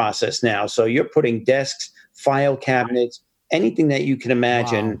process now. So you're putting desks, file cabinets, anything that you can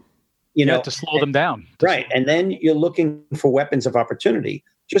imagine, you have to slow them down. Right. And then you're looking for weapons of opportunity.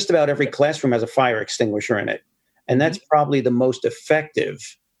 Just about every classroom has a fire extinguisher in it. And that's probably the most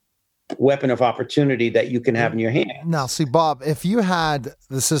effective weapon of opportunity that you can have in your hand. Now, see, Bob, if you had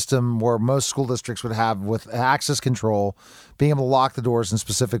the system where most school districts would have with access control, being able to lock the doors in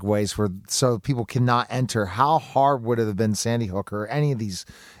specific ways so people cannot enter, how hard would it have been Sandy Hook or any of these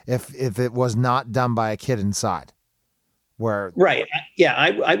if it was not done by a kid inside? Right. Yeah,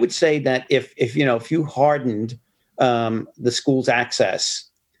 I would say that if you hardened the school's access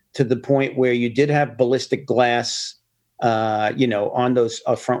to the point where you did have ballistic glass on those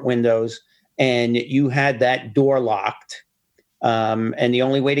front windows, and you had that door locked, and the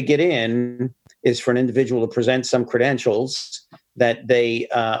only way to get in is for an individual to present some credentials that they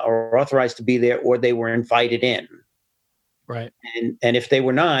are authorized to be there or they were invited in. Right. And if they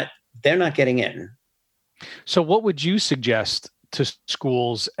were not, they're not getting in. So what would you suggest to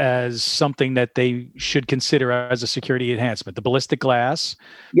schools as something that they should consider as a security enhancement? The ballistic glass?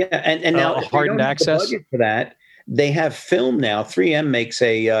 Yeah, and now hardened access? The budget for that, they have film now. 3M makes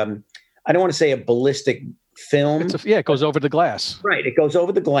I don't want to say a ballistic film. It goes over the glass. Right. It goes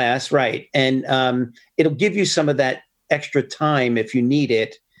over the glass. Right. And it'll give you some of that extra time if you need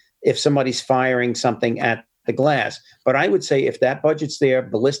it, if somebody's firing something at the glass. But I would say if that budget's there,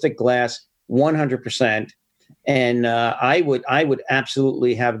 ballistic glass, 100%. And I would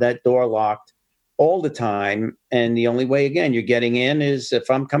absolutely have that door locked all the time. And the only way, again, you're getting in is if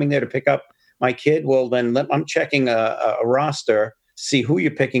I'm coming there to pick up my kid, well, then I'm checking a roster, see who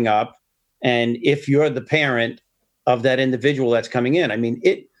you're picking up, and if you're the parent of that individual that's coming in. I mean,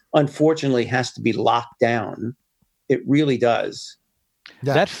 it unfortunately has to be locked down. It really does.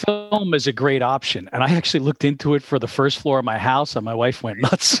 Yeah. That film is a great option. And I actually looked into it for the first floor of my house, and my wife went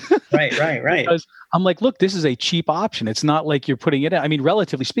nuts. Right. Because I'm like, look, this is a cheap option. It's not like you're putting it in. I mean,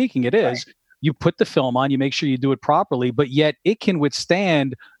 relatively speaking, it is. Right. You put the film on, you make sure you do it properly, but yet it can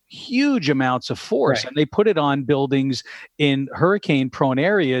withstand huge amounts of force. Right. And they put it on buildings in hurricane prone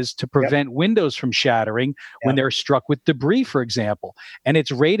areas to prevent windows from shattering when they're struck with debris, for example. And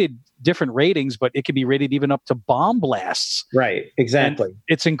it's rated different ratings, but it can be rated even up to bomb blasts. Right. Exactly. And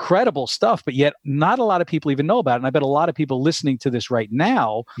it's incredible stuff, but yet not a lot of people even know about it. And I bet a lot of people listening to this right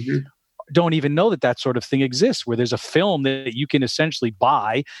now don't even know that sort of thing exists, where there's a film that you can essentially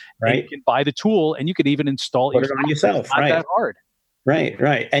buy, and you can buy the tool and you could even install it yourself. It's not that hard.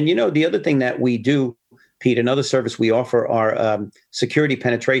 Right. And the other thing that we do, Pete, another service we offer are security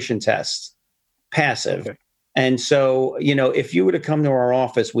penetration tests, passive. Okay. And so, if you were to come to our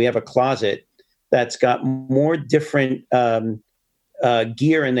office, we have a closet that's got more different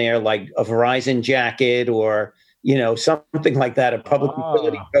gear in there, like a Verizon jacket or, something like that, a public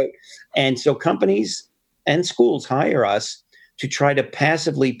utility coat. And so companies and schools hire us to try to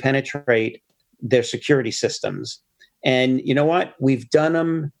passively penetrate their security systems. And you know what? We've done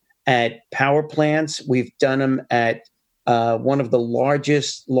them at power plants. We've done them at one of the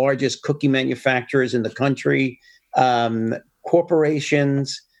largest cookie manufacturers in the country,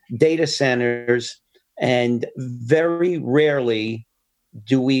 corporations, data centers, and very rarely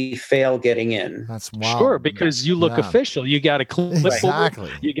do we fail getting in. That's wild. Sure, because you look official. You got a clipboard,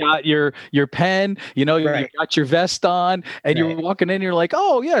 exactly. You got your pen, you got your vest on, and you're walking in, you're like,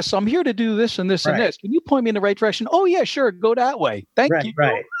 oh, yes, I'm here to do this and this and this. Can you point me in the right direction? Oh, yeah, sure. Go that way. Thank you.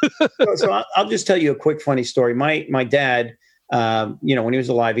 Right. So I'll just tell you a quick funny story. My dad, when he was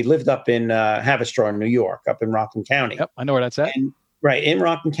alive, he lived up in Haverstraw, New York, up in Rockland County. Yep, I know where that's at. And, in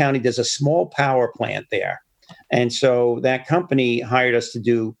Rockland County, there's a small power plant there. And so that company hired us to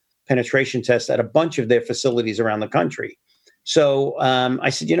do penetration tests at a bunch of their facilities around the country. So I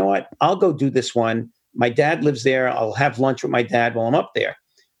said, you know what? I'll go do this one. My dad lives there. I'll have lunch with my dad while I'm up there.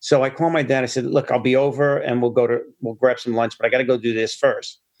 So I called my dad. I said, look, I'll be over and we'll grab some lunch, but I got to go do this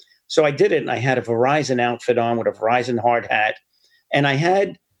first. So I did it, and I had a Verizon outfit on with a Verizon hard hat. And I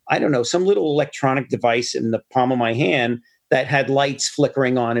had, some little electronic device in the palm of my hand that had lights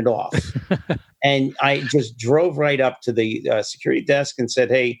flickering on and off. And I just drove right up to the security desk and said,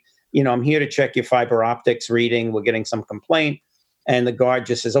 hey, I'm here to check your fiber optics reading. We're getting some complaint. And the guard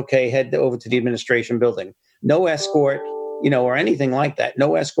just says, okay, head over to the administration building. No escort, or anything like that.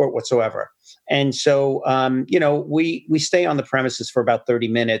 No escort whatsoever. And so, we stay on the premises for about 30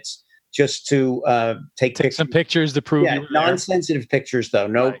 minutes just to take some pictures to prove non-sensitive pictures, though.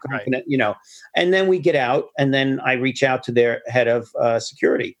 No, and then we get out, and then I reach out to their head of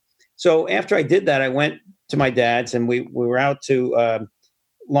security. So after I did that, I went to my dad's, and we were out to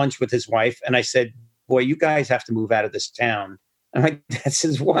lunch with his wife. And I said, boy, you guys have to move out of this town. And my dad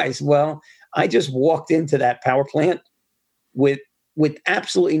says, why? Well, I just walked into that power plant with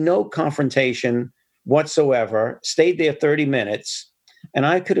absolutely no confrontation whatsoever, stayed there 30 minutes, and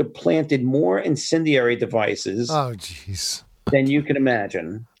I could have planted more incendiary devices than you can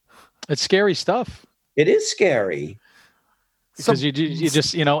imagine. It's scary stuff. It is scary. Because you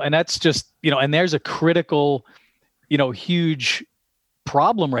just, and that's just, and there's a critical, huge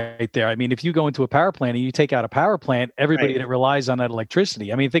problem right there. I mean, if you go into a power plant and you take out a power plant, everybody that relies on that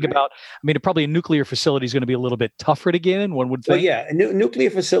electricity. I mean, think about, probably a nuclear facility is going to be a little bit tougher to get in, one would think. Well, yeah,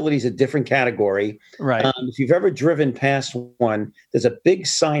 nuclear facility is a different category. Right. If you've ever driven past one, there's a big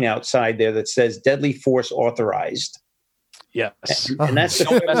sign outside there that says deadly force authorized. Yes. And that's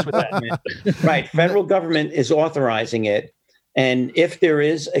don't mess with that. Right. Federal government is authorizing it. And if there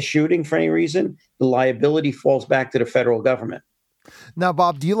is a shooting for any reason, the liability falls back to the federal government. Now,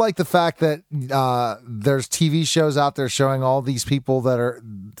 Bob, do you like the fact that there's TV shows out there showing all these people that are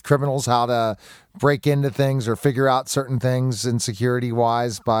criminals how to break into things or figure out certain things in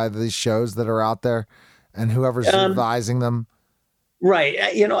security-wise by these shows that are out there and whoever's advising them? Right.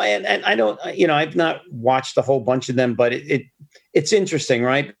 And I don't, I've not watched a whole bunch of them, but it's interesting,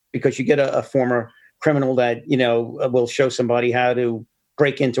 right? Because you get a former criminal that, will show somebody how to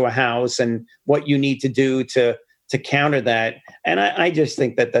break into a house and what you need to do to counter that. And I just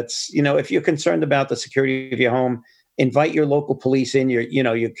think that's, if you're concerned about the security of your home, invite your local police in,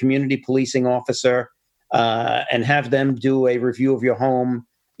 your community policing officer. and have them do a review of your home,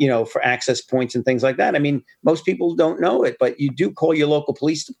 for access points and things like that. I mean, most people don't know it, but you do call your local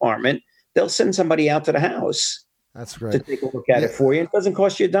police department. They'll send somebody out to the house. That's great. To take a look at it for you. It doesn't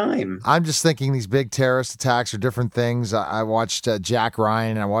cost you a dime. I'm just thinking these big terrorist attacks are different things. I watched Jack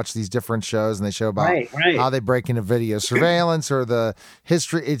Ryan, and I watched these different shows, and they show about how they break into video surveillance or the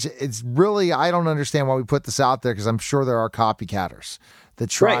history. It's really, I don't understand why we put this out there, because I'm sure there are copycatters that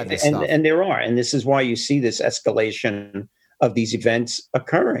try this stuff. And there are. And this is why you see this escalation of these events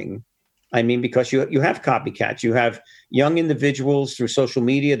occurring. I mean, because you have copycats. You have young individuals through social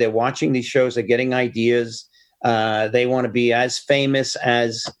media. They're watching these shows. They're getting ideas. They want to be as famous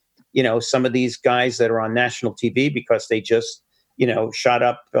as, some of these guys that are on national TV because they just, shot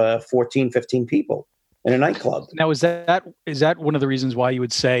up 14, 15 people in a nightclub. Now, is that one of the reasons why you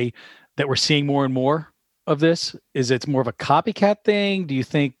would say that we're seeing more and more of this? Is it more of a copycat thing? Do you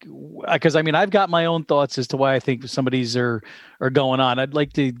think, because I mean, I've got my own thoughts as to why I think some of these are going on. I'd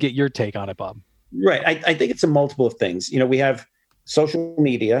like to get your take on it, Bob. Right. I think it's a multiple of things. We have social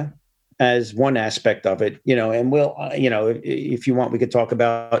media as one aspect of it, and we'll, if you want, we could talk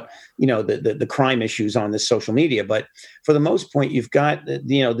about, the crime issues on this social media. But for the most part, you've got,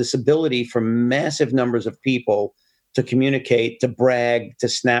 this ability for massive numbers of people to communicate, to brag, to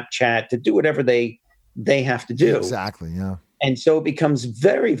Snapchat, to do whatever they have to do. Exactly. Yeah. And so it becomes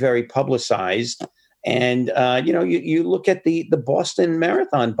very, very publicized. And, you look at the Boston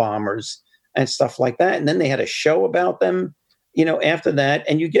Marathon bombers and stuff like that. And then they had a show about them, after that.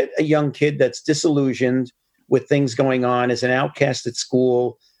 And you get a young kid that's disillusioned with things going on, as an outcast at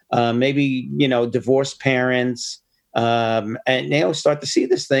school, maybe, divorced parents, and they start to see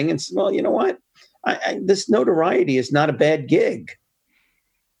this thing and say, well, you know what? This notoriety is not a bad gig.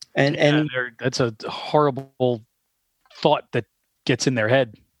 And that's a horrible thought that gets in their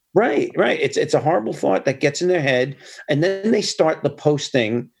head. Right. It's a horrible thought that gets in their head. And then they start the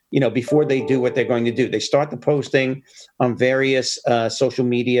posting, before they do what they're going to do. They start the posting on various social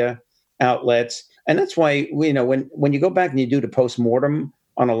media outlets. And that's why, when you go back and you do the postmortem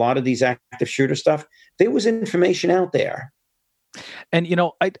on a lot of these active shooter stuff, there was information out there. And,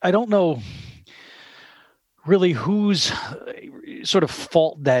 I don't know really whose sort of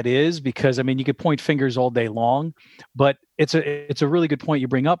fault that is, because I mean, you could point fingers all day long, but it's a really good point you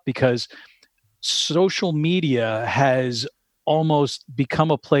bring up, because social media has almost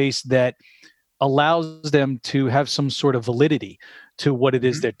become a place that allows them to have some sort of validity to what it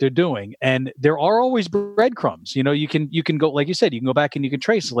is that they're doing. And there are always breadcrumbs. You can go, like you said, you can go back and you can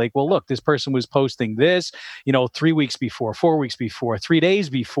trace, like, well, look, this person was posting this, 3 weeks before, 4 weeks before, 3 days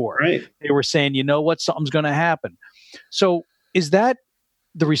before. Right. They were saying, something's going to happen. So is that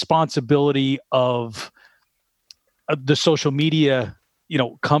the responsibility of the social media,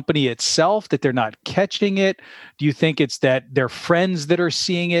 company itself, that they're not catching it? Do you think it's that their friends that are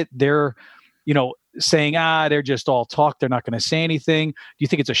seeing it, they're, saying, they're just all talk, they're not going to say anything? Do you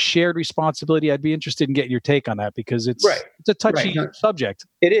think it's a shared responsibility? I'd be interested in getting your take on that, because it's a touchy subject.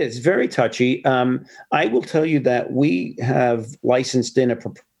 It is very touchy. I will tell you that we have licensed in a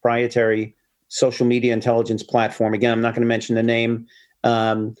proprietary social media intelligence platform. Again, I'm not going to mention the name,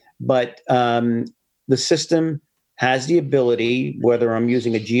 but the system has the ability, whether I'm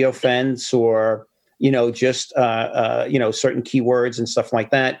using a geofence or, just, certain keywords and stuff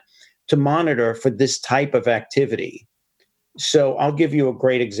like that, to monitor for this type of activity. So I'll give you a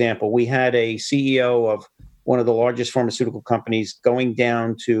great example. We had a CEO of one of the largest pharmaceutical companies going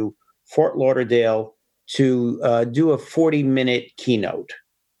down to Fort Lauderdale to do a 40-minute keynote.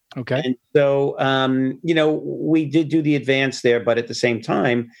 Okay. And so, we did do the advance there, but at the same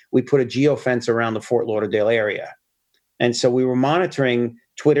time, we put a geofence around the Fort Lauderdale area. And so we were monitoring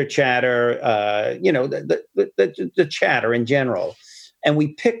Twitter chatter, the chatter in general. And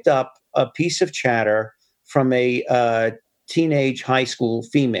we picked up a piece of chatter from a teenage high school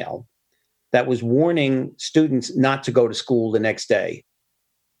female that was warning students not to go to school the next day.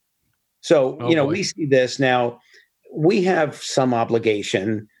 So, we see this now. We have some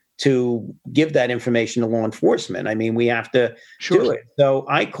obligation to give that information to law enforcement. I mean, we have to do it. So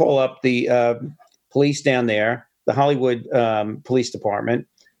I call up the police down there, the Hollywood Police Department,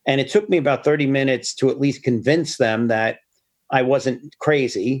 and it took me about 30 minutes to at least convince them that I wasn't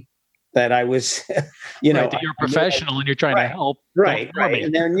crazy, that I was, that you're professional and you're trying to help. Right.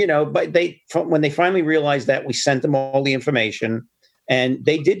 And then, but when they finally realized that, we sent them all the information, and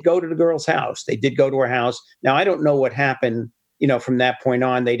they did go to the girl's house. They did go to her house. Now, I don't know what happened, from that point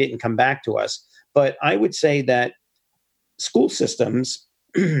on. They didn't come back to us. But I would say that school systems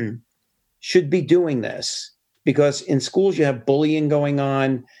should be doing this, because in schools you have bullying going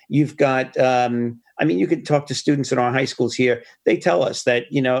on. You've got, I mean, you can talk to students in our high schools here. They tell us that,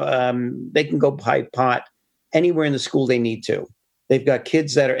 they can go buy pot anywhere in the school they need to. They've got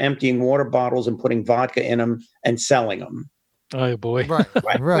kids that are emptying water bottles and putting vodka in them and selling them. Oh, boy.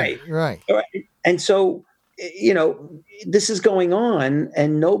 Right. And so, this is going on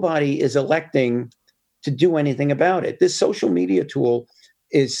and nobody is electing to do anything about it. This social media tool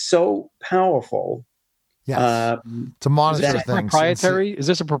is so powerful. Yes. To monitor things. Proprietary? Is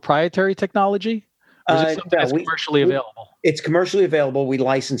this a proprietary technology? Or is it something that's commercially available? It's commercially available. We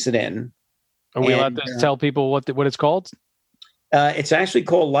license it in. Are we allowed to tell people what it's called? It's actually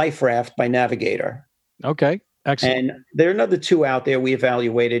called Life Raft by Navigator. Okay. Excellent. And there are another two out there we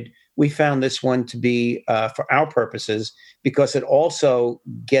evaluated. We found this one to be, for our purposes, because it also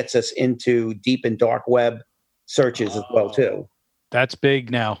gets us into deep and dark web searches as well, too. That's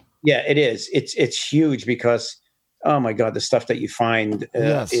big now. Yeah, it is. It's huge because, oh my God, the stuff that you find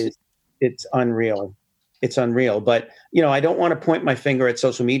it's unreal. It's unreal. But, I don't want to point my finger at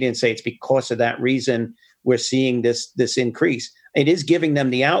social media and say it's because of that reason we're seeing this increase. It is giving them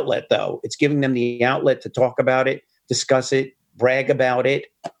the outlet, though. It's giving them the outlet to talk about it, discuss it, brag about it.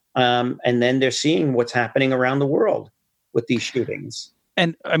 And then they're seeing what's happening around the world with these shootings.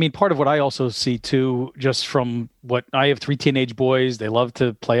 And I mean, part of what I also see too, just from what I have 3 teenage boys, they love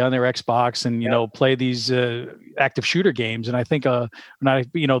to play on their Xbox and, play these active shooter games. And I think,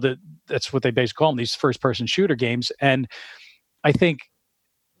 that's what they basically call them, these first person shooter games. And I think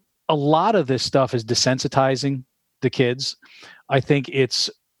a lot of this stuff is desensitizing the kids. I think it's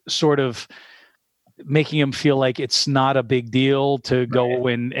sort of making them feel like it's not a big deal to go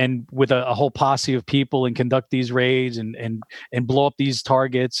and with a whole posse of people and conduct these raids and blow up these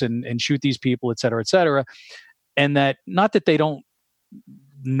targets and shoot these people, et cetera, et cetera. And that, not that they don't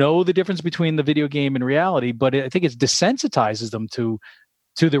know the difference between the video game and reality, but I think it desensitizes them to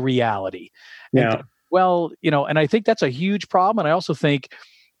the reality. Yeah. And I think that's a huge problem. And I also think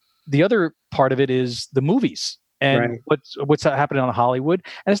the other part of it is the movies. And what's happening on Hollywood.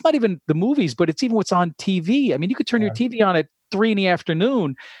 And it's not even the movies, but it's even what's on TV. I mean, you could turn your TV on at 3 PM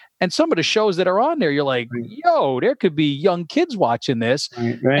and some of the shows that are on there, you're like, yo, there could be young kids watching this.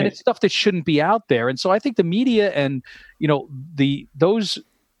 And it's stuff that shouldn't be out there. And so I think the media and, those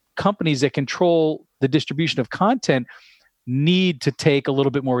companies that control the distribution of content need to take a little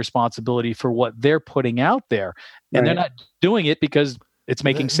bit more responsibility for what they're putting out there. And they're not doing it because it's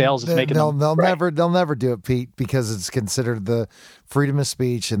making sales. It's making they'll never do it, Pete, because it's considered the freedom of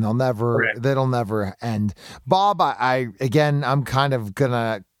speech, and that'll never end. Bob, I'm kind of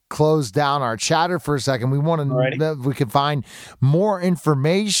gonna close down our chatter for a second. We want to know if we can find more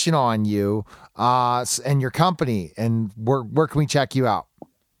information on you and your company, and where can we check you out?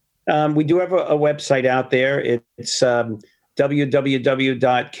 We do have a website out there. It's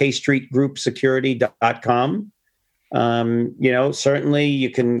www.kstreetgroupsecurity.com. Certainly you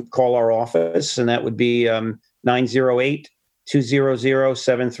can call our office, and that would be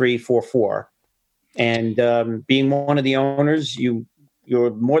 908-200-7344. And being one of the owners,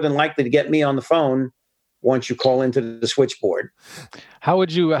 you're more than likely to get me on the phone once you call into the switchboard. How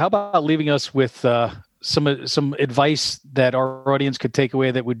about leaving us with some advice that our audience could take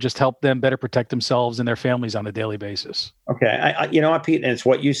away that would just help them better protect themselves and their families on a daily basis? Okay. Pete, and it's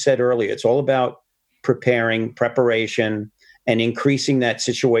what you said earlier. It's all about preparation, and increasing that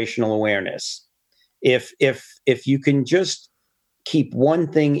situational awareness. If you can just keep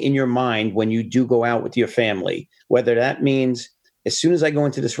one thing in your mind when you do go out with your family, whether that means as soon as I go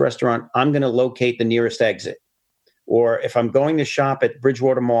into this restaurant, I'm going to locate the nearest exit. Or if I'm going to shop at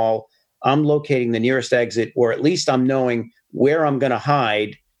Bridgewater Mall, I'm locating the nearest exit, or at least I'm knowing where I'm going to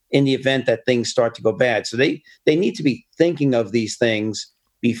hide in the event that things start to go bad. So they need to be thinking of these things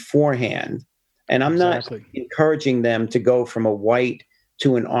beforehand. And I'm not encouraging them to go from a white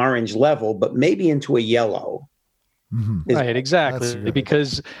to an orange level, but maybe into a yellow. Mm-hmm. Right, exactly.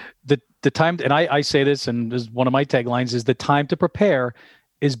 Because the time, and I say this, and this is one of my taglines, is the time to prepare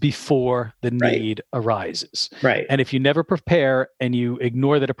is before the need arises. Right. And if you never prepare and you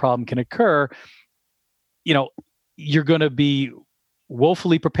ignore that a problem can occur, you're going to be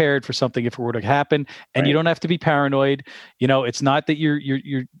woefully prepared for something if it were to happen. And you don't have to be paranoid. It's not that you're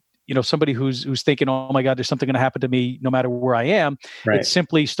somebody who's thinking, oh my God, there's something going to happen to me no matter where I am. It's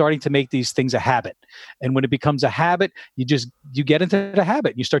simply starting to make these things a habit. And when it becomes a habit, you get into the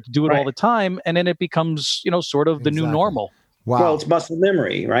habit. You start to do it all the time. And then it becomes, sort of the new normal. Wow. Well, it's muscle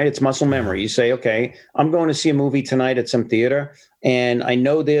memory, right? It's muscle memory. You say, okay, I'm going to see a movie tonight at some theater, and I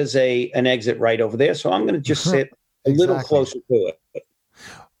know there's an exit right over there. So I'm going to just sit a little closer to it.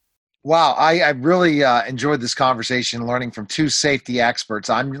 Wow, I really enjoyed this conversation, learning from two safety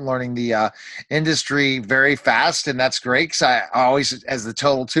experts. I'm learning the industry very fast, and that's great because I always, as the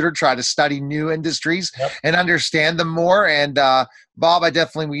total tutor, try to study new industries and understand them more. And Bob,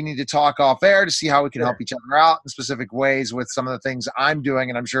 we need to talk off air to see how we can help each other out in specific ways with some of the things I'm doing,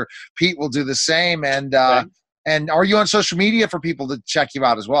 and I'm sure Pete will do the same. And are you on social media for people to check you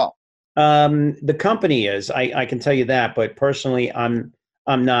out as well? The company is. I can tell you that, but personally,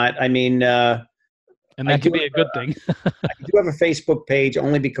 I'm not. I mean, and that could be a good thing. I do have a Facebook page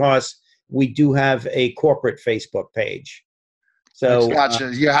only because we do have a corporate Facebook page. So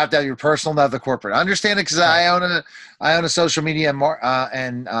gotcha. You have to have your personal, not the corporate. I understand it because I own a social media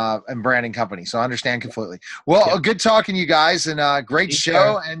and branding company, so I understand completely. Well, good talking to you guys, and great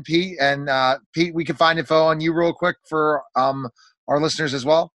show. And Pete, we can find info on you real quick for our listeners as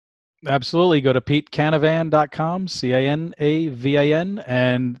well. Absolutely. Go to PeteCanavan.com, CANAVAN,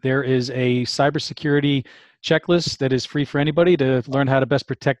 and there is a cybersecurity checklist that is free for anybody to learn how to best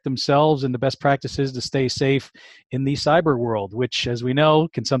protect themselves and the best practices to stay safe in the cyber world, which, as we know,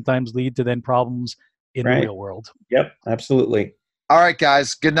 can sometimes lead to then problems in the real world. Yep, absolutely. All right,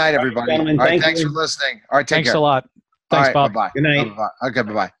 guys. Good night, everybody. All right, thanks for listening. All right, take care. Thanks a lot. Thanks, Bob. Bye-bye. Good night. Bye-bye. Okay,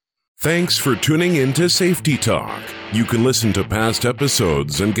 bye-bye. Thanks for tuning in to Safety Talk. You can listen to past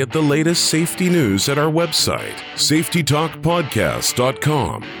episodes and get the latest safety news at our website,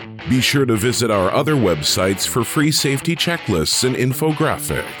 safetytalkpodcast.com. Be sure to visit our other websites for free safety checklists and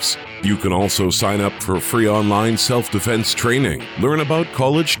infographics. You can also sign up for free online self-defense training, learn about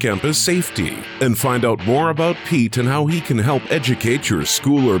college campus safety, and find out more about Pete and how he can help educate your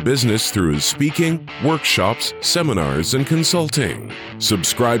school or business through his speaking, workshops, seminars, and consulting.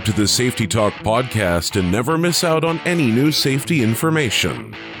 Subscribe to the Safety Talk podcast and never miss out on any new safety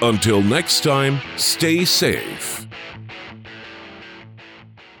information. Until next time, stay safe.